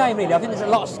bit of a shame, really. I think there's a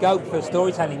lot of scope for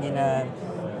storytelling in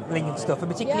Link and stuff,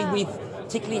 and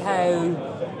particularly how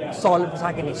silent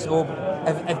protagonists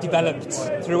have developed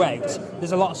throughout.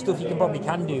 There's a lot of stuff you can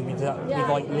do with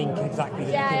like Link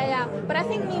exactly. But I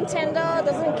think Nintendo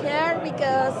doesn't care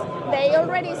because they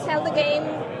already sell the game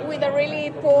with a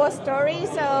really poor story.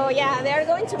 So they're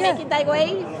going to make it that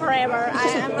way forever.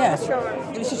 I'm not sure.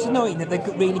 It's just annoying that they're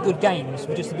really good games,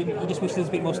 but you just wish there was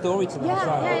a bit more story to them.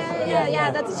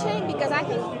 That's a shame because I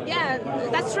think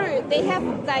that's true. They have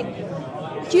like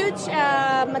huge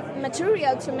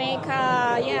material to make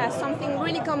something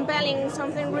really compelling,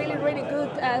 something really, really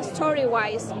good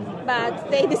story-wise, but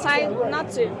they decide not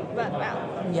to. But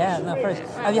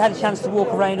have you had a chance to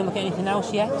walk around and look at anything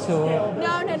else yet? Or?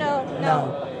 No.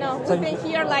 We've been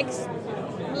here like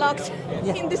locked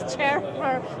in this chair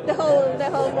for the whole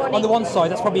morning. On the one side,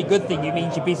 that's probably a good thing. It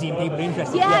means you're busy and people are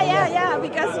interested.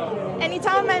 Because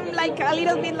anytime I'm like a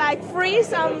little bit like free,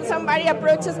 somebody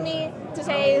approaches me to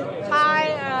say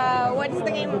hi, what is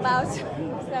the game about?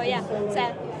 I'm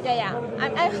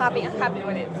happy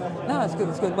with it. No, that's good.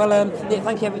 Well,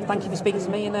 thank you for speaking to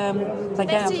me, and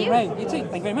thank you. You too.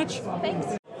 Thank you very much.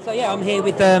 Thanks. So I'm here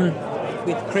with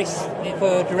Chris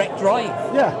for Direct Drive.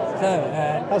 Yeah. So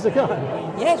how's it going?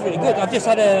 Yeah, it's really good. I've just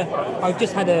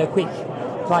had a quick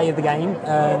play of the game.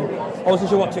 I wasn't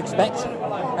sure what to expect.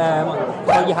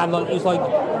 You had it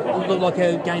looked like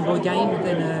a Game Boy game.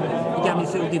 Then you gave me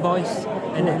this little device,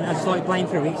 and then as I started playing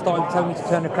through it, started telling me to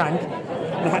turn the crank,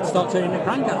 and I had to start turning the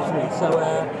crank after it. So,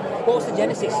 what was the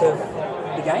genesis of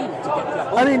the game to get to that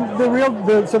point? I mean,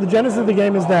 the genesis of the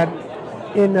game is that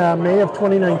in May of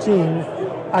 2019,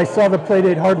 I saw the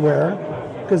Playdate hardware,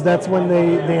 because that's when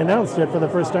they announced it for the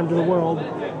first time to the world.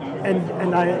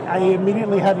 and I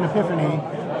immediately had an epiphany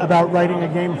about writing a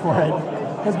game for it.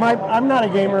 Because I'm not a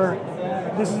gamer.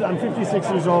 I'm 56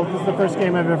 years old. This is the first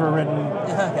game I've ever written.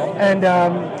 Okay. And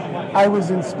I was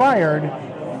inspired.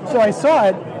 So I saw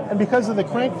it, and because of the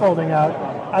crank folding out,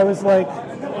 I was like,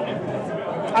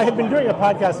 I had been doing a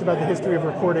podcast about the history of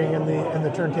recording and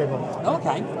the turntable.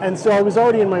 Okay. And so I was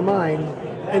already in my mind.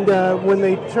 And when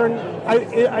they turn,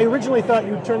 I originally thought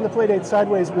you'd turn the playdate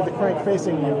sideways with the crank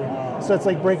facing you. So it's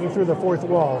like breaking through the fourth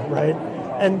wall, right?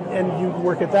 And you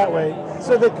work it that way.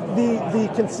 So the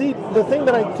conceit, the thing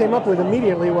that I came up with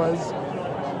immediately was,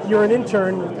 you're an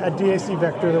intern at DAC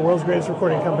Vector, the world's greatest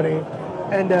recording company,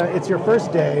 and it's your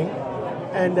first day,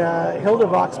 and Hilda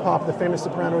Voxpop, the famous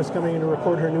soprano, is coming in to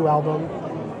record her new album,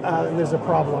 and there's a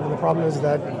problem. And the problem is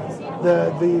that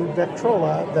the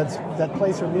Vectrola that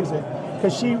plays her music,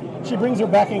 because she brings her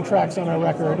backing tracks on our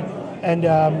record, and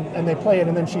they play it,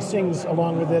 and then she sings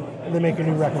along with it, and they make a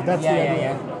new record. That's the idea.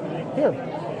 Yeah. Here,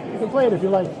 you can play it if you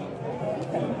like.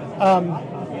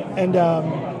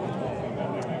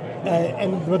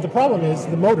 But the problem is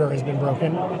the motor has been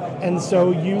broken, and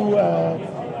so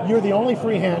you're the only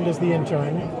free hand as the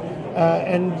intern,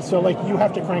 and so like you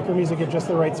have to crank her music at just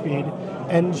the right speed,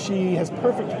 and she has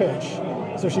perfect pitch,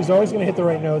 so she's always going to hit the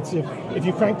right notes. If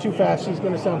you crank too fast, she's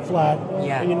going to sound flat.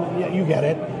 Yeah. You get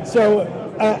it. So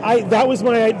that was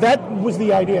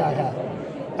the idea I had,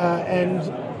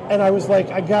 and I was like,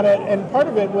 I got it. And part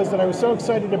of it was that I was so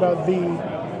excited about the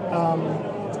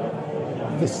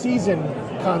season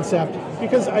concept,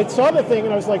 because I saw the thing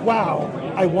and I was like, wow,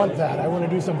 I want that. I want to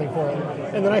do something for it.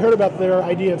 And then I heard about their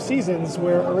idea of seasons,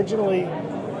 where originally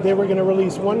they were going to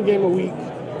release one game a week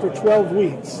for 12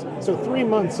 weeks, so 3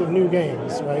 months of new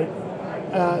games, right?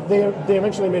 They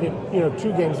eventually made it,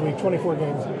 2 games a week, 24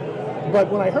 games. But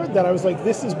when I heard that, I was like,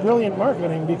 this is brilliant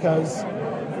marketing, because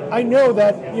I know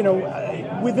that,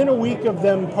 within a week of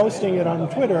them posting it on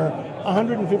Twitter,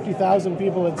 150,000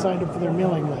 people had signed up for their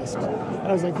mailing list. And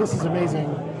I was like, this is amazing.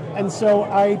 And so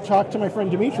I talked to my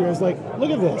friend Dimitri. I was like, look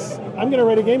at this. I'm going to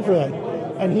write a game for that.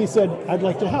 And he said, I'd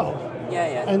like to help.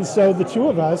 Yeah. And so the two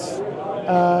of us,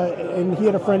 and he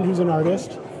had a friend who's an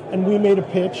artist, and we made a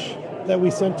pitch that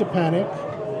we sent to Panic.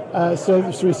 So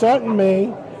we saw it in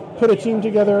May, put a team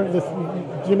together,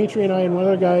 Dimitri and I and one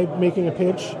other guy making a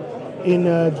pitch in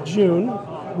June.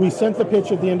 We sent the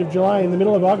pitch at the end of July. In the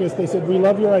middle of August, they said, we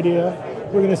love your idea.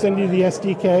 We're going to send you the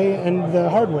SDK and the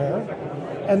hardware.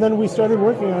 And then we started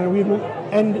working on it.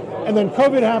 And then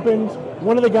COVID happened.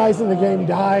 One of the guys in the game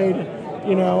died.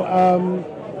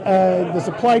 The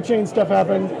supply chain stuff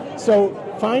happened. So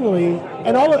finally,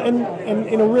 and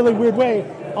in a really weird way,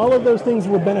 all of those things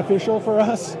were beneficial for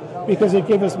us, because it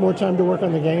gave us more time to work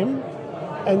on the game.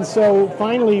 And so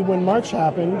finally, when March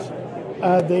happened,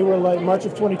 they were like, March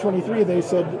of 2023, they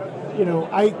said,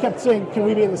 I kept saying, can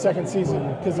we be in the second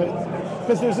season? Because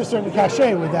there's a certain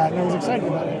cachet with that, and I was excited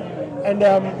about it. And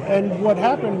what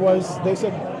happened was, they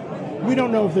said, we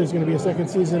don't know if there's going to be a second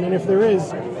season, and if there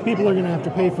is, people are going to have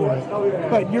to pay for it.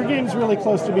 But your game's really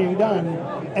close to being done,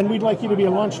 and we'd like you to be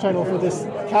a launch title for this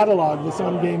catalog, this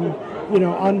on-game,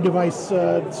 on-device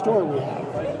store we have.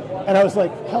 And I was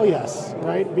like, hell yes,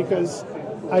 right? Because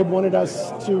I wanted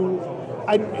us to...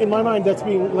 in my mind, that's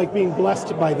being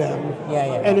blessed by them.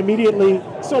 Yeah. And immediately,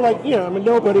 so I'm a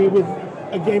nobody with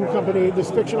a game company, this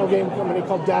fictional game company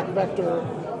called DAC Vector,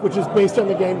 which is based on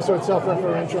the game, so it's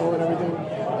self-referential and everything.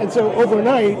 And so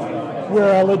overnight,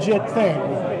 we're a legit thing,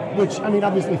 which,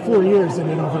 obviously 4 years in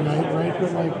an overnight, right?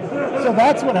 But so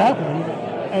that's what happened,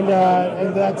 and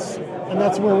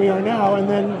that's where we are now. And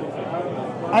then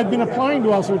I've been applying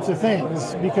to all sorts of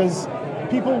things, because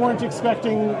people weren't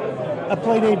expecting a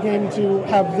Playdate game to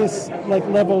have this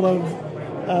level of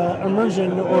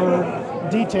immersion or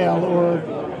detail or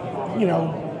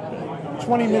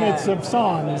 20 minutes of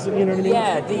songs. You know what I mean?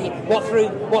 Yeah.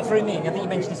 What threw me, and I think you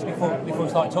mentioned this before we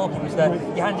started talking, was that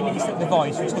you handed me this little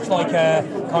device which looks like a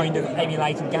kind of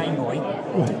emulated Game Boy.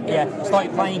 Yeah. I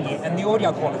started playing it, and the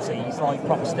audio quality is like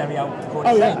proper stereo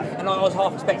recording sound. And I was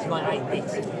half expecting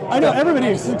 8-bit. I know everybody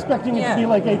is expecting it to be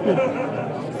 8-bit.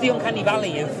 The uncanny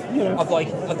valley of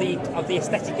the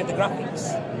aesthetic of the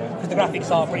graphics, because the graphics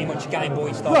are pretty much Game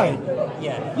Boy style. Right.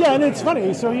 Yeah, and it's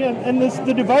funny. So and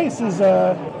the device is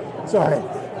sorry. No,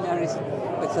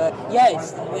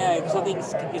 because I think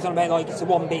it's on about it's a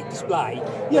 1-bit display.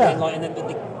 Yeah.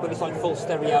 But it's full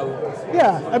stereo.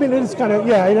 Yeah, it's kind of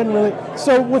I didn't really.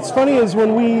 So what's funny is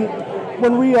when we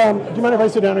do you mind if I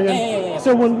sit down again? Yeah.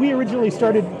 So when we originally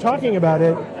started talking about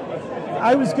it,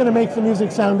 I was going to make the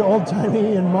music sound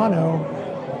old-timey and mono,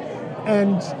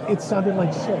 and it sounded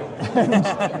like shit.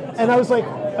 and I was like,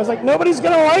 nobody's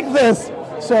going to like this.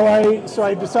 So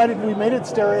I decided we made it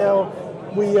stereo.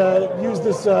 We used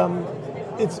this.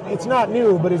 It's not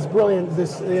new, but it's brilliant.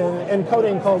 This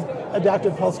encoding called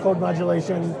adaptive pulse code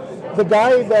modulation. The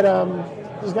guy that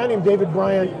there's a guy named David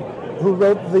Bryant who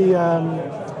wrote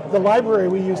the library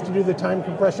we used to do the time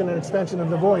compression and expansion of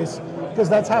the voice, because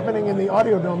that's happening in the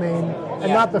audio domain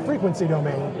and not the frequency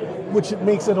domain, which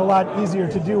makes it a lot easier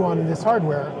to do on this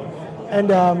hardware.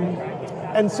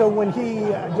 And so when he,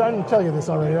 I didn't tell you this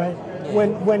already, right?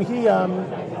 When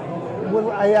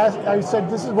I said,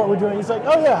 this is what we're doing, he's like,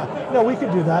 oh yeah, no, we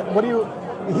could do that.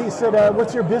 He said,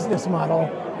 what's your business model?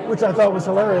 Which I thought was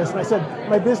hilarious. And I said,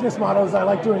 my business model is I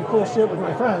like doing cool shit with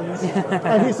my friends.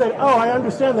 And he said, oh, I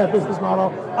understand that business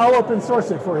model. I'll open source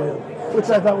it for you, which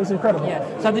I thought was incredible. Yeah.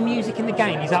 So the music in the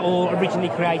game, is that all originally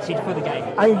created for the game?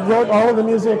 I wrote all of the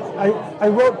music. I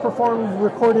wrote, performed,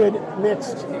 recorded,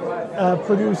 mixed,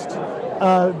 produced,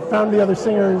 found the other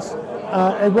singers.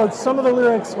 I wrote some of the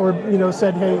lyrics, or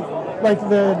said, hey, like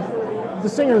the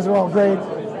singers are all great.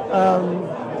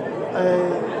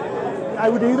 I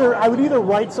would either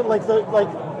write some, like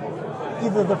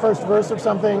either the first verse or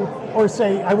something, or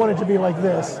say I want it to be like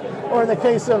this. Or in the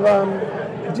case of,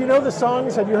 do you know the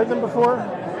songs? Have you heard them before?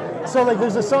 So like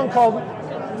there's a song called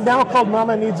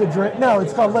Mama Needs a Drink. No,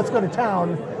 it's called Let's Go to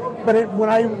Town. But when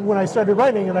I started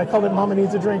writing it, I called it Mama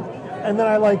Needs a Drink, and then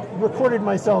I recorded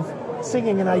myself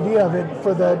singing an idea of it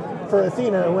for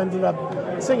Athena, who ended up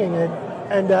singing it.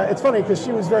 And it's funny because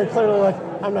she was very clearly like,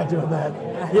 I'm not doing that.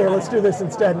 Here, let's do this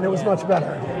instead, and it was much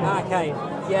better. Okay,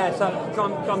 yeah. So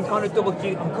I'm kind of double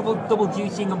dutying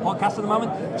on podcasts at the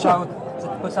moment. So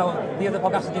the other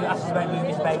podcast I do asks about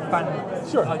movies, about fan,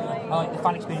 the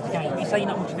fan experience of games. But you say you're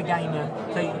not much of a gamer.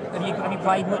 So have you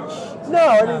played much? No,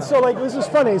 I mean, so like this is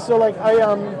funny. So like I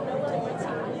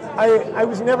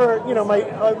was never,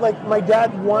 my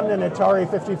dad won an Atari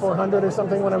 5400 or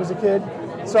something when I was a kid.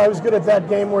 So I was good at that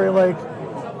game where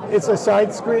it's a side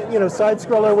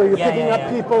scroller where you're picking up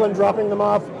people and dropping them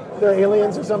off. They're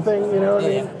aliens or something, you know what I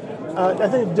mean? I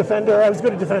think Defender, I was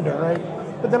good at Defender, right?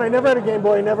 But then I never had a Game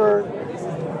Boy, never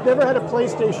had a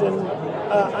PlayStation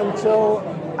until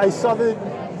I saw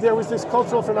there was this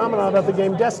cultural phenomenon about the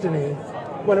game Destiny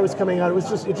when it was coming out.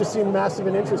 It just seemed massive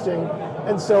and interesting.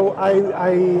 And so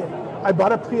I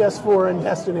bought a PS4 and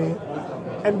Destiny,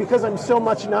 and because I'm so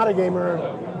much not a gamer,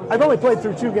 I've only played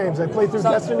through 2 games. I played through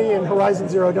Destiny and Horizon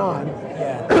Zero Dawn.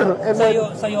 Yeah. And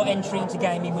so your entry into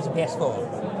gaming was a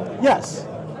PS4? Yes.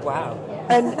 Wow.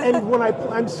 And when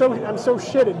I'm so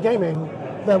shit at gaming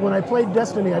that when I played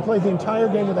Destiny, I played the entire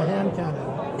game with a hand cannon.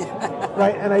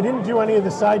 Right? And I didn't do any of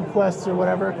the side quests or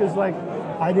whatever because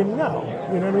I didn't know.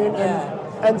 You know what I mean? Yeah.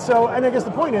 And I guess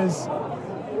the point is,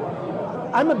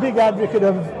 I'm a big advocate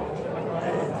of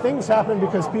things happen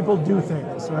because people do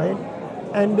things, right?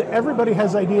 And everybody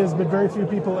has ideas, but very few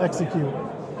people execute.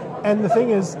 And the thing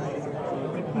is,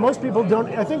 most people don't,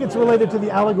 I think it's related to the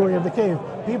allegory of the cave.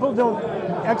 People don't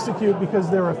execute because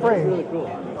they're afraid. Really cool.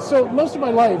 So most of my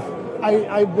life,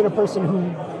 I've been a person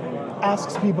who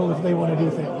asks people if they want to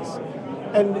do things.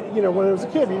 And, when I was a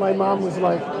kid, my mom was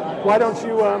like, why don't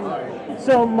you,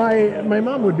 so my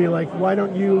mom would be like, why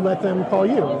don't you let them call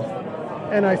you?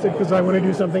 And I said, because I want to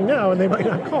do something now, and they might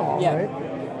not call, right?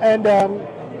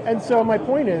 And so my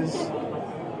point is,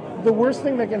 the worst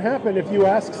thing that can happen if you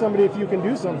ask somebody if you can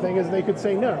do something is they could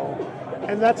say no.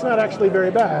 And that's not actually very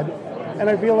bad. And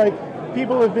I feel like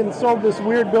people have been sold this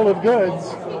weird bill of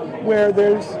goods where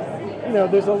there's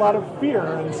a lot of fear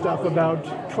and stuff about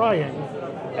trying.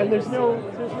 And there's no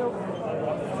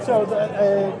so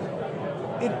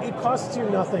it costs you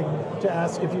nothing to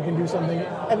ask if you can do something.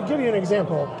 And to give you an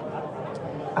example,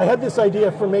 I had this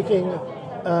idea for making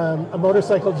a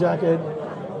motorcycle jacket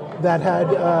that had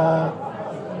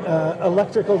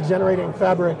electrical generating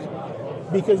fabric,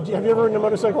 because have you ever ridden a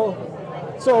motorcycle?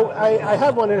 So I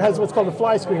have one. It has what's called a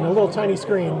fly screen, a little tiny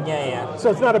screen. Yeah. So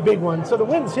it's not a big one. So the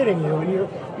wind's hitting you, and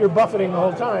you're buffeting the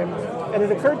whole time. And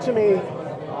it occurred to me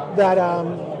that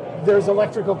there's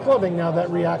electrical clothing now that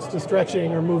reacts to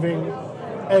stretching or moving,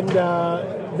 and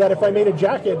that if I made a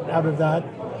jacket out of that,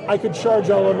 I could charge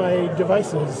all of my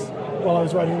devices while I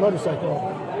was riding a motorcycle.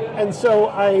 And so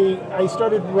I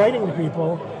started writing to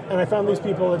people, and I found these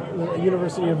people at the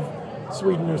University of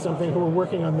Sweden or something who were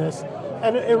working on this.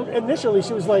 And initially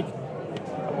she was like,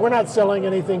 we're not selling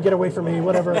anything, get away from me,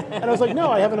 whatever. And I was like,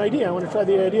 no, I have an idea, I want to try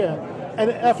the idea.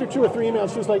 And after 2 or 3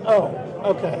 emails, she was like, oh,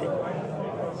 okay.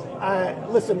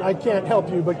 Listen, I can't help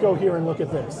you, but go here and look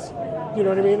at this. You know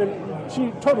what I mean? And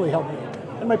she totally helped me.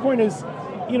 And my point is,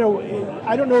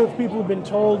 I don't know if people have been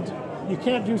told you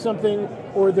can't do something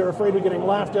or they're afraid of getting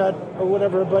laughed at or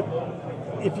whatever, but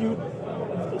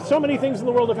so many things in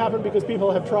the world have happened because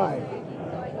people have tried.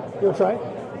 You'll try?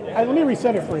 Let me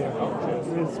reset it for you.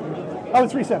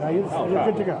 It's reset. You're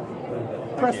good to go.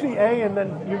 Press the A, and then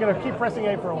you're going to keep pressing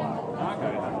A for a while.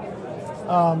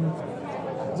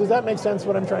 Does that make sense,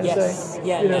 what I'm trying to say?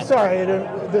 Yeah. Sorry,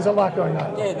 there's a lot going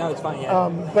on. Yeah, no, it's fine, yeah.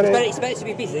 But it's better to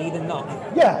be busy than not.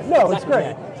 Yeah, no, exactly, it's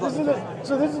great.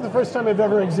 Yeah. This is the first time I've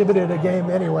ever exhibited a game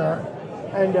anywhere.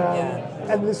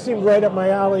 And this seemed right up my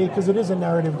alley because it is a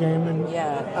narrative game. And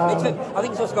I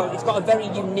think it's got a very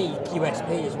unique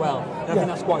USP as well. And I think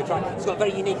that's quite attractive. It's got a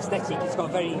very unique aesthetic. It's got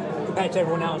a very, compared to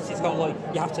everyone else, it's got like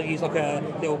you have to use like a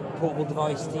little portable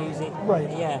device to use it. Right.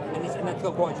 Yeah, and that's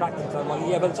got quite attractive. So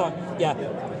like, by the time,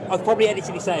 I've probably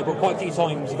edited it say, but quite a few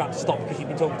times you've had to stop because you've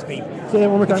been talking to people. Say that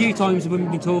one more time. A few times when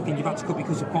we've been talking, you've had to cut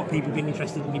because quite people have been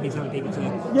interested and you've been telling people to.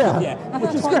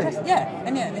 Which is great.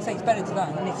 And they say it's better to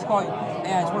that, and it's quite.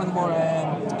 It's one of the more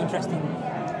interesting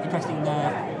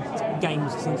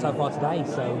games seen so far today.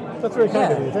 So that's very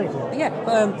kind of you. Thank you.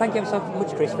 Yeah, thank you ever so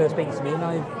much, Chris, for speaking to me, and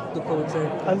I look forward to.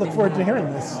 I look forward to hearing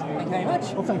this. Thank you very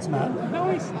much. Well, thanks, Matt. No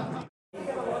worries.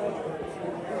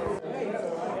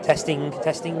 Testing.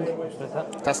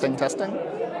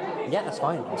 Yeah, that's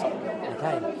fine.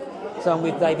 Okay. So I'm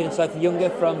with David and Sophie Younger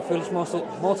from Foolish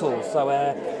Mortals. So,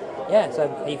 so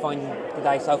how you find the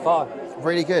day so far?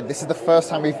 Really good. This is the first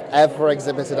time we've ever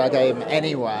exhibited our game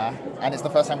anywhere, and it's the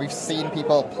first time we've seen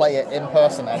people play it in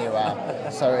person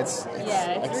anywhere. So it's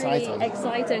exciting. Really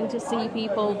exciting to see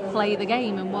people play the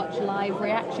game and watch live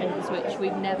reactions, which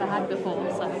we've never had before.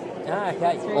 So,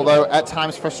 okay. Really although at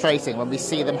times frustrating when we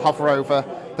see them hover over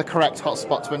the correct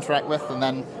hotspot to interact with, and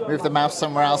then move the mouse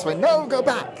somewhere else. When no, go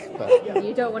back. But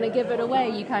you don't want to give it away.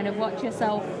 You kind of watch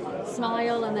yourself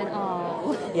smile and then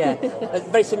Yeah,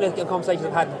 very similar to conversations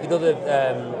I've had with other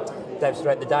devs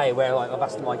throughout the day, where like I've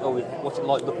asked them like, what's it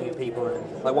like looking at people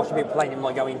and like watching people playing, and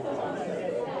like going,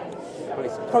 well,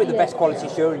 it's probably the best quality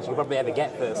assurance you probably ever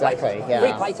get for exactly.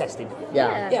 Free play testing.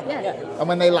 Yeah. And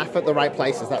when they laugh at the right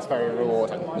places, that's very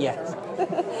rewarding. Yeah.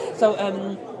 So,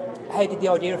 how did the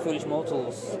idea of Foolish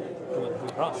Mortals come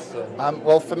across?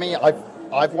 Well, for me,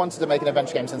 I've wanted to make an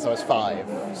adventure game since I was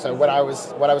 5. So when I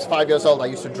was 5 years old, I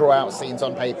used to draw out scenes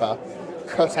on paper,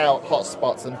 cut out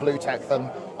hotspots and blue tack them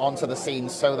onto the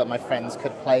scenes so that my friends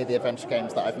could play the adventure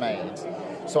games that I've made.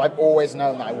 So I've always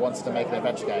known that I wanted to make an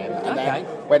adventure game. And then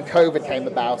when COVID came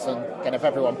about and kind of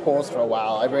everyone paused for a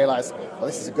while, I realised, well,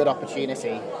 this is a good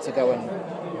opportunity to go and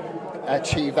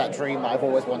achieve that dream that I've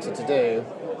always wanted to do.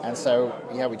 And so,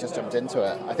 we just jumped into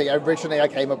it. I think originally I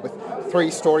came up with 3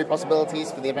 story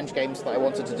possibilities for the adventure games that I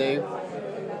wanted to do.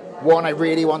 One I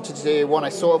really wanted to do, one I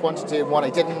sort of wanted to do, one I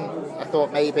didn't. I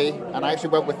thought maybe. And I actually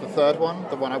went with the third one,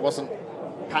 the one I wasn't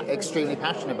extremely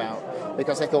passionate about,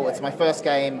 because I thought it's my first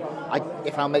game.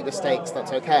 If I'll make mistakes,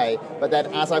 that's okay. But then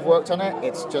as I've worked on it,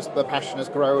 it's just the passion has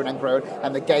grown and grown,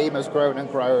 and the game has grown and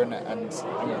grown, and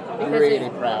I'm really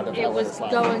proud of it. It was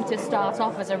going to start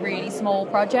off as a really small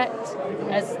project,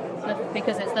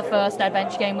 because it's the first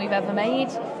adventure game we've ever made.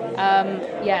 And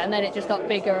then it just got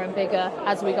bigger and bigger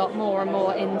as we got more and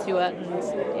more into it, and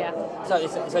So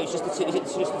it's just the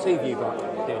two of you guys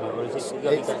doing it, or is it?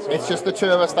 It's just the 2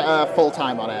 of us that are full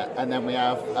time on it, and then we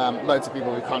have loads of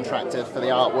people we've contracted for the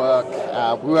artwork.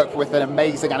 We work with an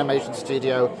amazing animation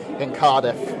studio in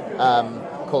Cardiff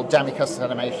called Jammy Custard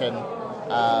Animation,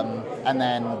 and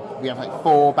then we have like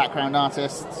 4 background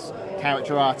artists,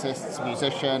 character artists,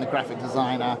 musician, a graphic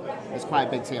designer. It's quite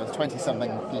a big team. There's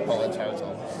 20-something people in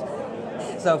total.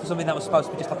 So for something that was supposed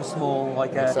to be just like a small,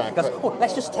 exactly.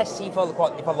 Let's just test see if I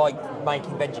like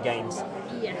making adventure games.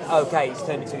 Yes. Okay, it's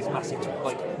turned into this massive,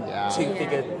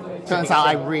 2-figure. Turns out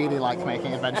I really like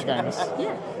making adventure games.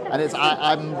 And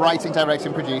I'm writing,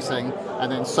 directing, producing,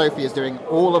 and then Sophie is doing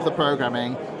all of the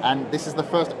programming, and this is the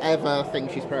first ever thing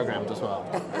she's programmed as well.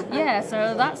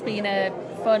 So that's been a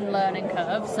fun learning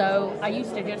curve. So I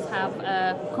used to just have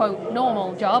a quote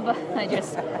normal job.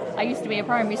 I used to be a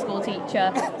primary school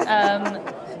teacher,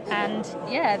 and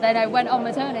then I went on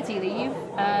maternity leave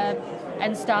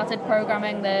and started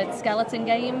programming the skeleton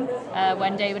game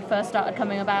when David first started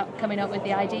coming up with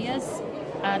the ideas,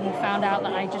 and found out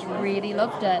that I just really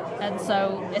loved it, and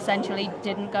so essentially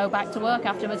didn't go back to work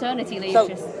after maternity leave.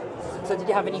 So did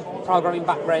you have any programming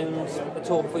backgrounds at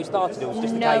all before you started? It was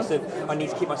just a case of I need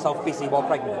to keep myself busy while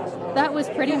pregnant. That was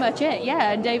pretty much it,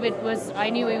 yeah. And I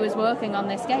knew he was working on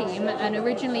this game, and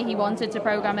originally he wanted to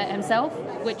program it himself,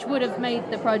 which would have made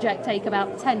the project take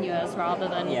about 10 years rather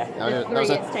than that was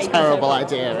a terrible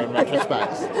idea in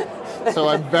retrospect. So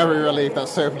I'm very relieved that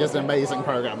Sophie is an amazing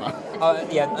programmer.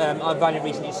 I've only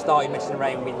recently started messing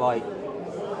around with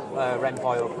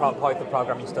Ren'Py or Python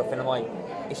programming stuff, and I'm like,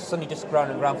 it's suddenly just grown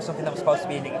and grown for something that was supposed to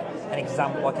be an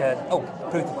example, like a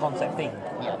proof of concept thing.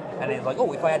 Yeah. And it's like,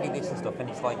 if I added this and stuff, and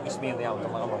it's like, it's me and the hours.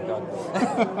 I'm like, oh my god.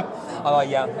 I'm like,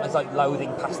 yeah, it's like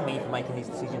loathing past me for making these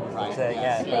decisions. Right.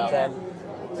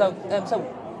 So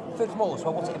Food Smallest,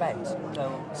 well, what's it about?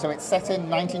 So it's set in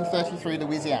 1933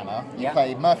 Louisiana. You Yeah.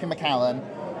 play Murphy McAllen,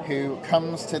 who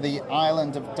comes to the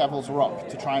island of Devil's Rock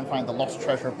to try and find the lost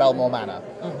treasure of Belmore Manor.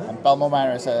 Mm-hmm. And Belmore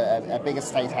Manor is a big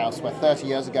estate house where 30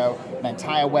 years ago, an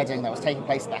entire wedding that was taking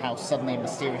place at the house suddenly and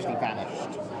mysteriously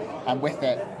vanished. And with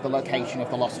it, the location of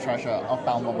the lost treasure of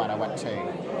Belmore Manor went too.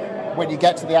 When you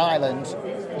get to the island,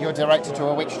 you're directed to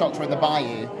a witch doctor in the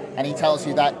bayou, and he tells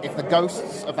you that if the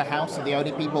ghosts of the house are the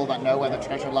only people that know where the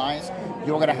treasure lies,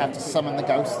 you're going to have to summon the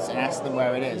ghosts and ask them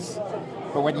where it is.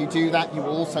 But when you do that, you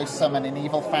also summon an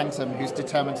evil phantom who's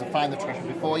determined to find the treasure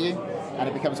before you, and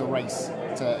it becomes a race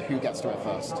to who gets to it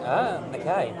first. Ah,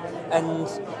 okay. And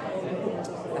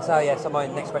so my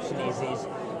next question is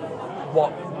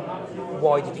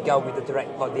why did you go with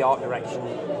the art direction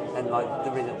and like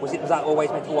the rhythm? Was that always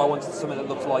meant to? I wanted something that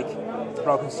looks like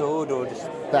Broken Sword, or just?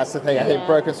 That's the thing. I think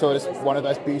Broken Sword is one of the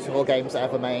most beautiful games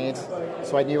ever made.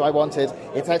 So I knew I wanted.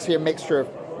 It's actually a mixture of.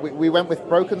 We went with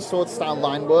Broken Sword style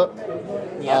line work,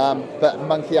 but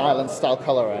Monkey Island style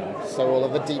colouring. So all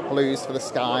of the deep blues for the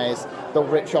skies, the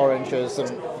rich oranges, and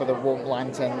for the warm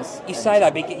lanterns. You say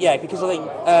that, because I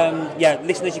think,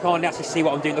 listeners, you can't actually see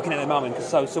what I'm doing looking at the moment,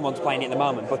 because someone's playing it at the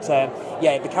moment. But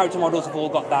the character models have all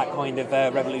got that kind of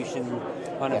Revolution,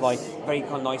 kind of like very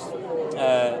kind of nice,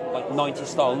 like 90s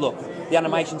style look. The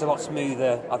animation's a lot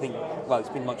smoother. I think. Well, it's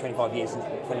been like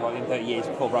 30 years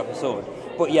before Broken Sword.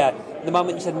 But the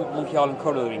moment you said Monkey Island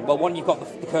colouring, well, one, you've got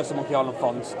the Curse of Monkey Island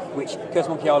fonts, which Curse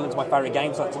of Monkey Island's my favourite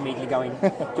game, so that's immediately going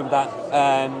to that.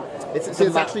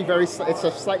 It's actually it's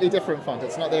a slightly different font.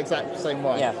 It's not the exact same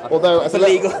one. Yeah. Although for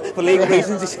legal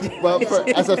reasons. as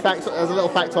a little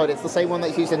factoid, it's the same one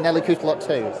that's used in Nelly Lot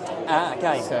 2. Ah,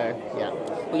 okay. So yeah.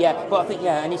 But I think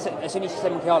and as soon as you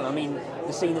said Monkey Island, I mean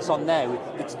the scene that's on now,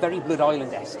 it's very Blood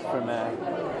Island-esque from.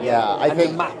 I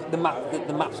think the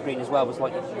map screen as well was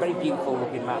like a very beautiful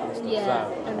looking map. And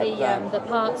stuff, and the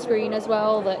part screen as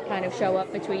well that kind of show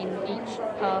up between each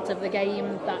part of the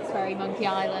game. That's very Monkey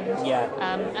Island.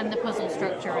 And the puzzle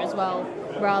structure as well,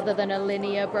 rather than a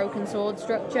linear Broken Sword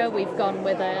structure, we've gone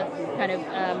with a kind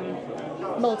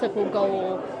of multiple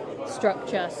goal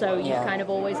structure, so you've kind of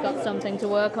always got something to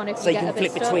work on if so you get a bit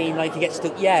flip stuck. between, like you get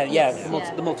stuck.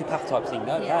 The multi-path type thing.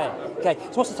 Okay.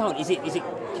 So what's the tone? Is it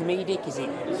comedic? Is it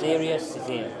serious? Is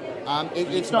it?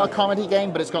 It's not a comedy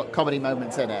game, but it's got comedy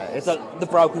moments in it. It's like the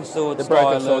Broken Sword.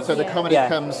 So the comedy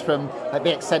comes from like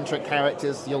the eccentric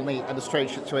characters you'll meet and the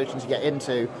strange situations you get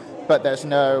into. But there's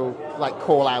no like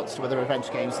call outs to other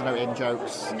adventure games. There's no in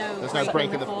jokes. There's no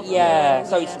breaking the.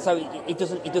 So it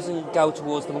doesn't go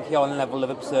towards the Monkey Island level of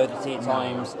absurdity at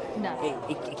times. No.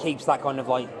 It keeps that kind of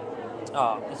like.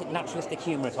 Is it naturalistic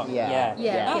humour at times? Yeah.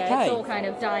 It's all kind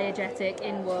of diegetic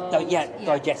in world.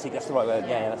 Diegetic. That's the right word.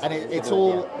 It's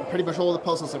all pretty much all the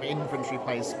puzzles are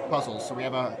inventory-based puzzles. So we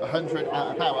have about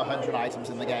 100 items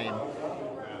in the game.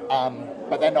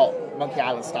 But they're not Monkey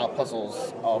Island style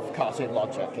puzzles of cartoon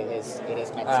logic. It is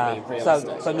meant to be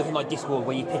realistic. So nothing like Discworld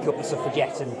where you pick up the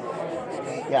suffragette and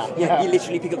you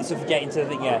literally pick up the suffragette into the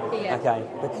thing. Okay.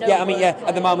 But,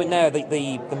 at the moment now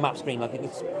the map screen it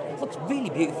looks really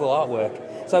beautiful artwork.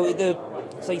 So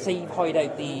you say you hired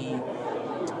out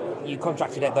you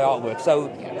contracted out the artwork. So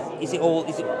is it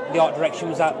the art direction,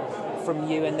 was that from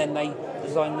you and then they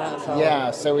design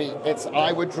that? So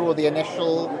I would draw the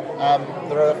initial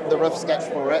the rough sketch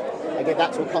for it. I give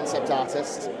that to a concept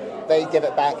artist. They'd give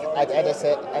it back, I'd edit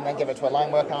it, and then give it to a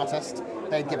line work artist.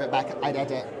 They'd give it back, I'd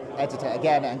edit it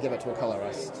again, and give it to a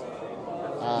colorist.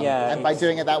 And by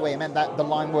doing it that way, it meant that the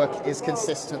line work is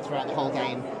consistent throughout the whole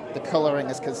game. The coloring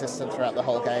is consistent throughout the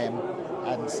whole game.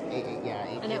 And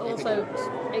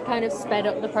it kind of sped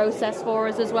up the process for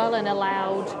us as well and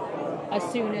allowed, as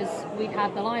soon as we'd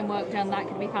had the line work done, that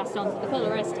could be passed on to the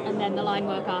colorist, and then the line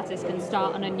work artist can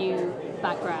start on a new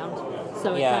background.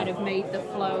 So it kind of made the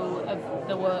flow of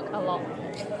the work a lot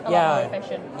more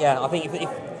efficient. I think if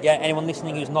anyone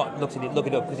listening who's not looked at it, look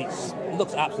it up, because it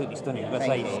looks absolutely stunning.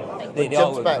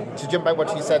 To jump back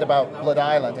what you said about Blood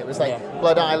Island, it was like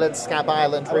Blood Island, Scab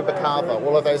Island, Rubicava,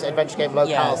 all of those adventure game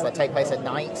locales that take place at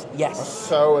night are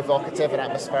so evocative and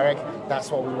atmospheric. That's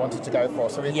what we wanted to go for.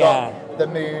 So we've got the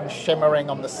moon shimmering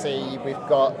on the sea, we've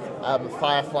got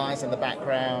fireflies in the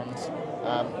background,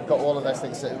 we've got all of those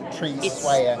things, trees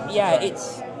swaying.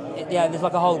 There's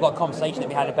like a whole conversation that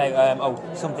we had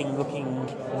about something looking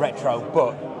retro,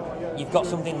 but you've got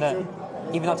something that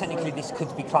even though technically this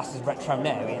could be classed as retro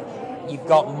now, you've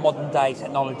got modern day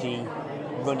technology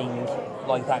running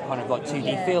like that kind of like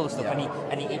 2D feel and stuff,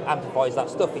 and he amplifies that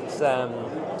stuff. It's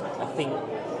I think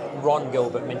Ron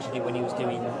Gilbert mentioned it when he was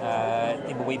doing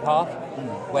Thimbleweed Park,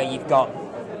 where you've got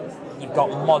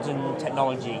modern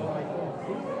technology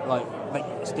like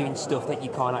it's doing stuff that you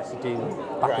can't actually do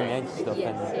back in the day and stuff.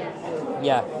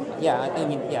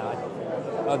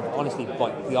 Honestly,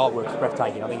 like the artwork's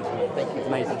breathtaking. I think it's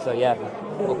amazing. So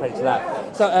all credit to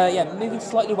that. So moving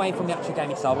slightly away from the actual game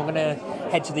itself, I'm going to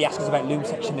head to the Ask Us About Loom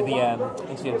section of the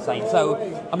interview. So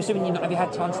I'm assuming have you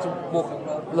had a chance to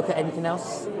look at anything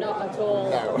else? Not at all.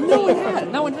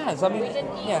 No one has. I mean, we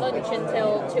didn't eat lunch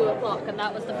until 2:00, and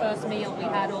that was the first meal we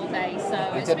had all day.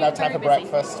 So we didn't have time for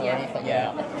breakfast or anything.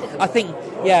 I think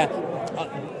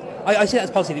I see that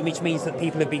as positive, which means that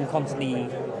people have been constantly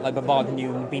like bombarding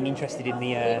you and being interested in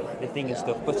the thing and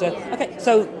stuff. But okay,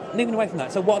 so moving away from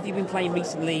that, so what have you been playing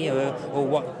recently, or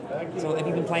what? So have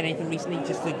you been playing anything recently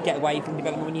just to get away from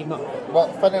development when you've not?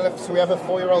 Well, funny enough, so we have a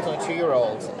 4-year-old and a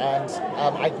 2-year-old, and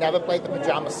I'd never played the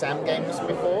Pajama Sam games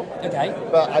before. Okay.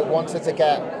 But I wanted to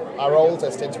get our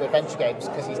oldest into adventure games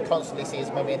because he constantly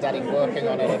sees mummy and daddy working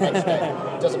on an adventure game.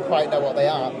 Doesn't quite know what they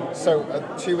are. So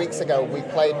 2 weeks ago, we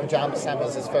played Pajama Sam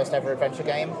as his first ever adventure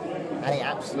game, and he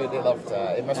absolutely loved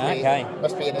it. It must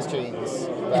be in his genes.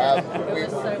 It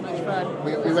was so much fun.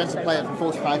 We went to play it for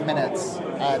 45 minutes,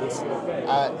 and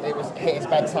it was hit his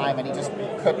bedtime, and he just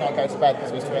could not go to bed because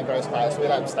he was too engrossed by it. So we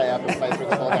let him stay up and play through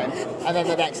the whole game. And then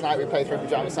the next night, we played through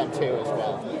Pajama Sam 2 as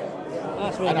well.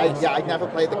 That's really nice. I'd never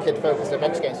played the kid-focused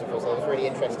adventure games before, so it was really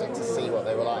interesting to see what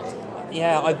they were like.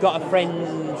 Yeah, I've got a friend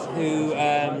who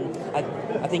I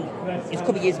think it's a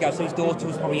couple of years ago. So his daughter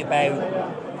was probably about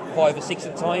 5 or 6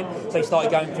 at the time. So he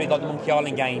started going through like the Monkey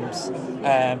Island games,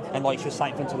 and like she was sat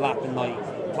in front of her lap and like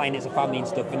playing as a family and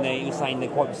stuff. And he was saying they're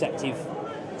quite receptive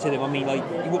to them. I mean, like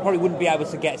you probably wouldn't be able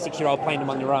to get a 6-year-old playing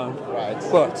them on their own. Right.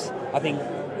 But I think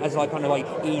as like kind of like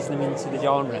easing them into the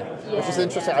genre. Which is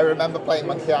interesting. I remember playing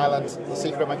Monkey Island, The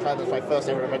Secret of Monkey Island was my first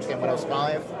ever adventure game when I was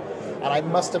 5. And I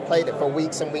must have played it for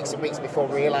weeks and weeks and weeks before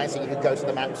realising you could go to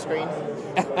the map screen.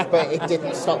 But it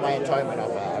didn't stop my enjoyment of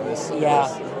it. I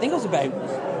think I was about,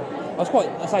 I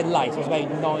say late, I was about 8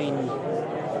 or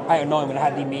 9 when I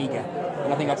had the Amiga.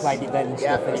 And I think I played it then and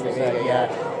stuff. And it was, so it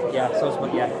was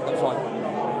like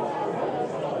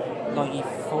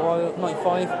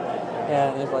 95.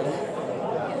 Yeah, it was like...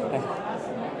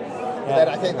 Then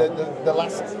I think the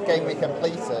last game we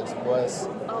completed was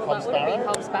Hob Sparrow.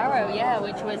 Hob Sparrow,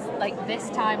 which was like this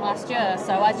time last year.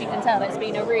 So as you can tell, it's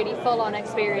been a really full-on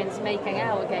experience making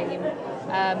our game.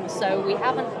 So we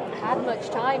haven't had much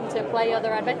time to play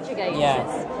other adventure games.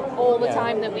 It's all the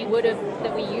time that we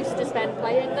used to spend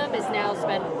playing them is now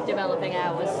spent developing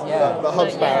ours. But Hob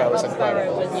Sparrow was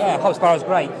incredible. Hob Sparrow's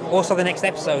great. Also, the next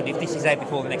episode, if this is out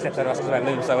before the next episode, Ask Us About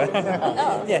Loom. So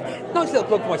nice little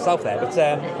plug for myself there. But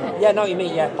know what you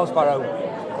mean. Hob Sparrow.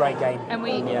 Great game. And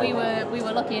we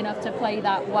were lucky enough to play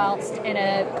that whilst in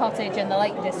a cottage in the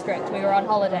Lake District. We were on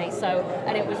holiday,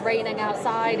 and it was raining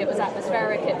outside. It was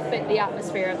atmospheric. It fit the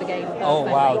atmosphere of the game perfectly. Oh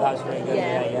wow, that's really good.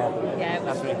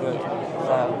 That's really good.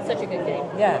 Such a good game.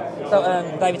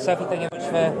 So David, Sophie, thank you very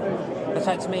much for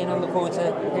chatting to me, and I look forward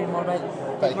to hearing more about it.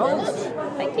 Thank you very much.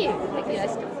 Thank you.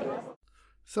 Nice to meet you.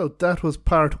 So that was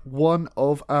part 1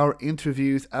 of our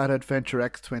interviews at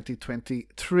AdventureX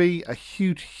 2023. A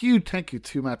huge thank you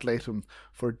to Matt Latham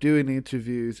for doing the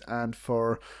interviews and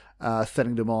for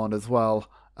setting them on as well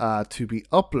to be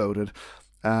uploaded.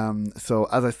 So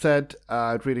as I said,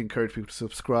 I'd really encourage people to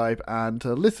subscribe and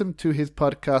listen to his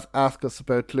podcast, Ask Us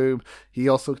About Loom. He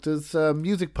also does a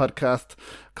music podcast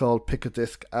called Pick a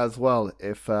Disc as well,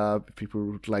 if people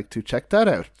would like to check that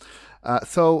out.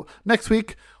 So next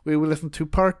week, we will listen to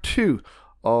part 2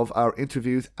 of our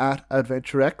interviews at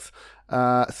AdventureX.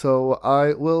 So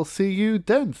I will see you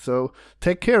then. So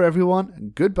take care, everyone,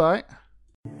 and goodbye.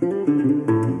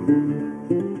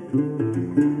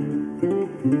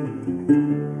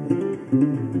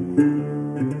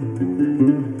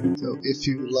 So if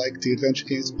you like the Adventure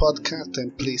Games podcast,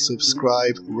 then please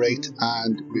subscribe, rate,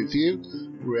 and review.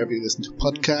 Wherever you listen to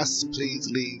podcasts, please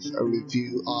leave a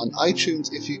review on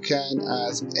iTunes if you can,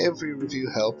 as every review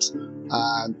helps,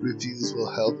 and reviews will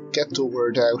help get the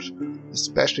word out,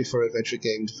 especially for adventure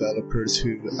game developers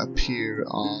who appear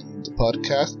on the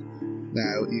podcast.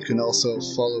 Now, you can also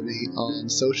follow me on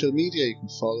social media. You can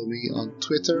follow me on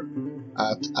Twitter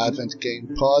at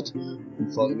AdventGamePod. You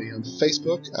can follow me on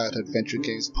Facebook at Adventure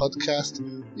Games Podcast.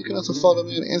 You can also follow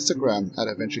me on Instagram at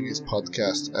Adventure Games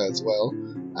Podcast as well.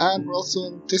 And we're also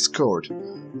on Discord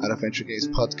at Adventure Games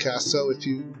Podcast. So if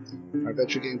you our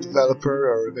adventure game developer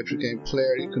or adventure game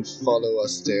player, you can follow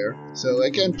us there. So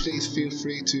again, please feel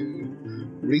free to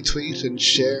retweet and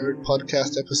share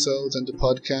podcast episodes and the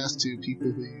podcast to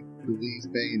people who you believe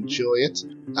may enjoy it.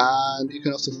 And you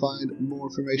can also find more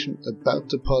information about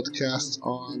the podcast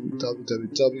on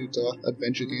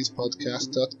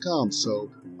www.adventuregamespodcast.com.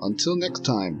 So until next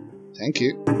time, thank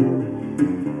you.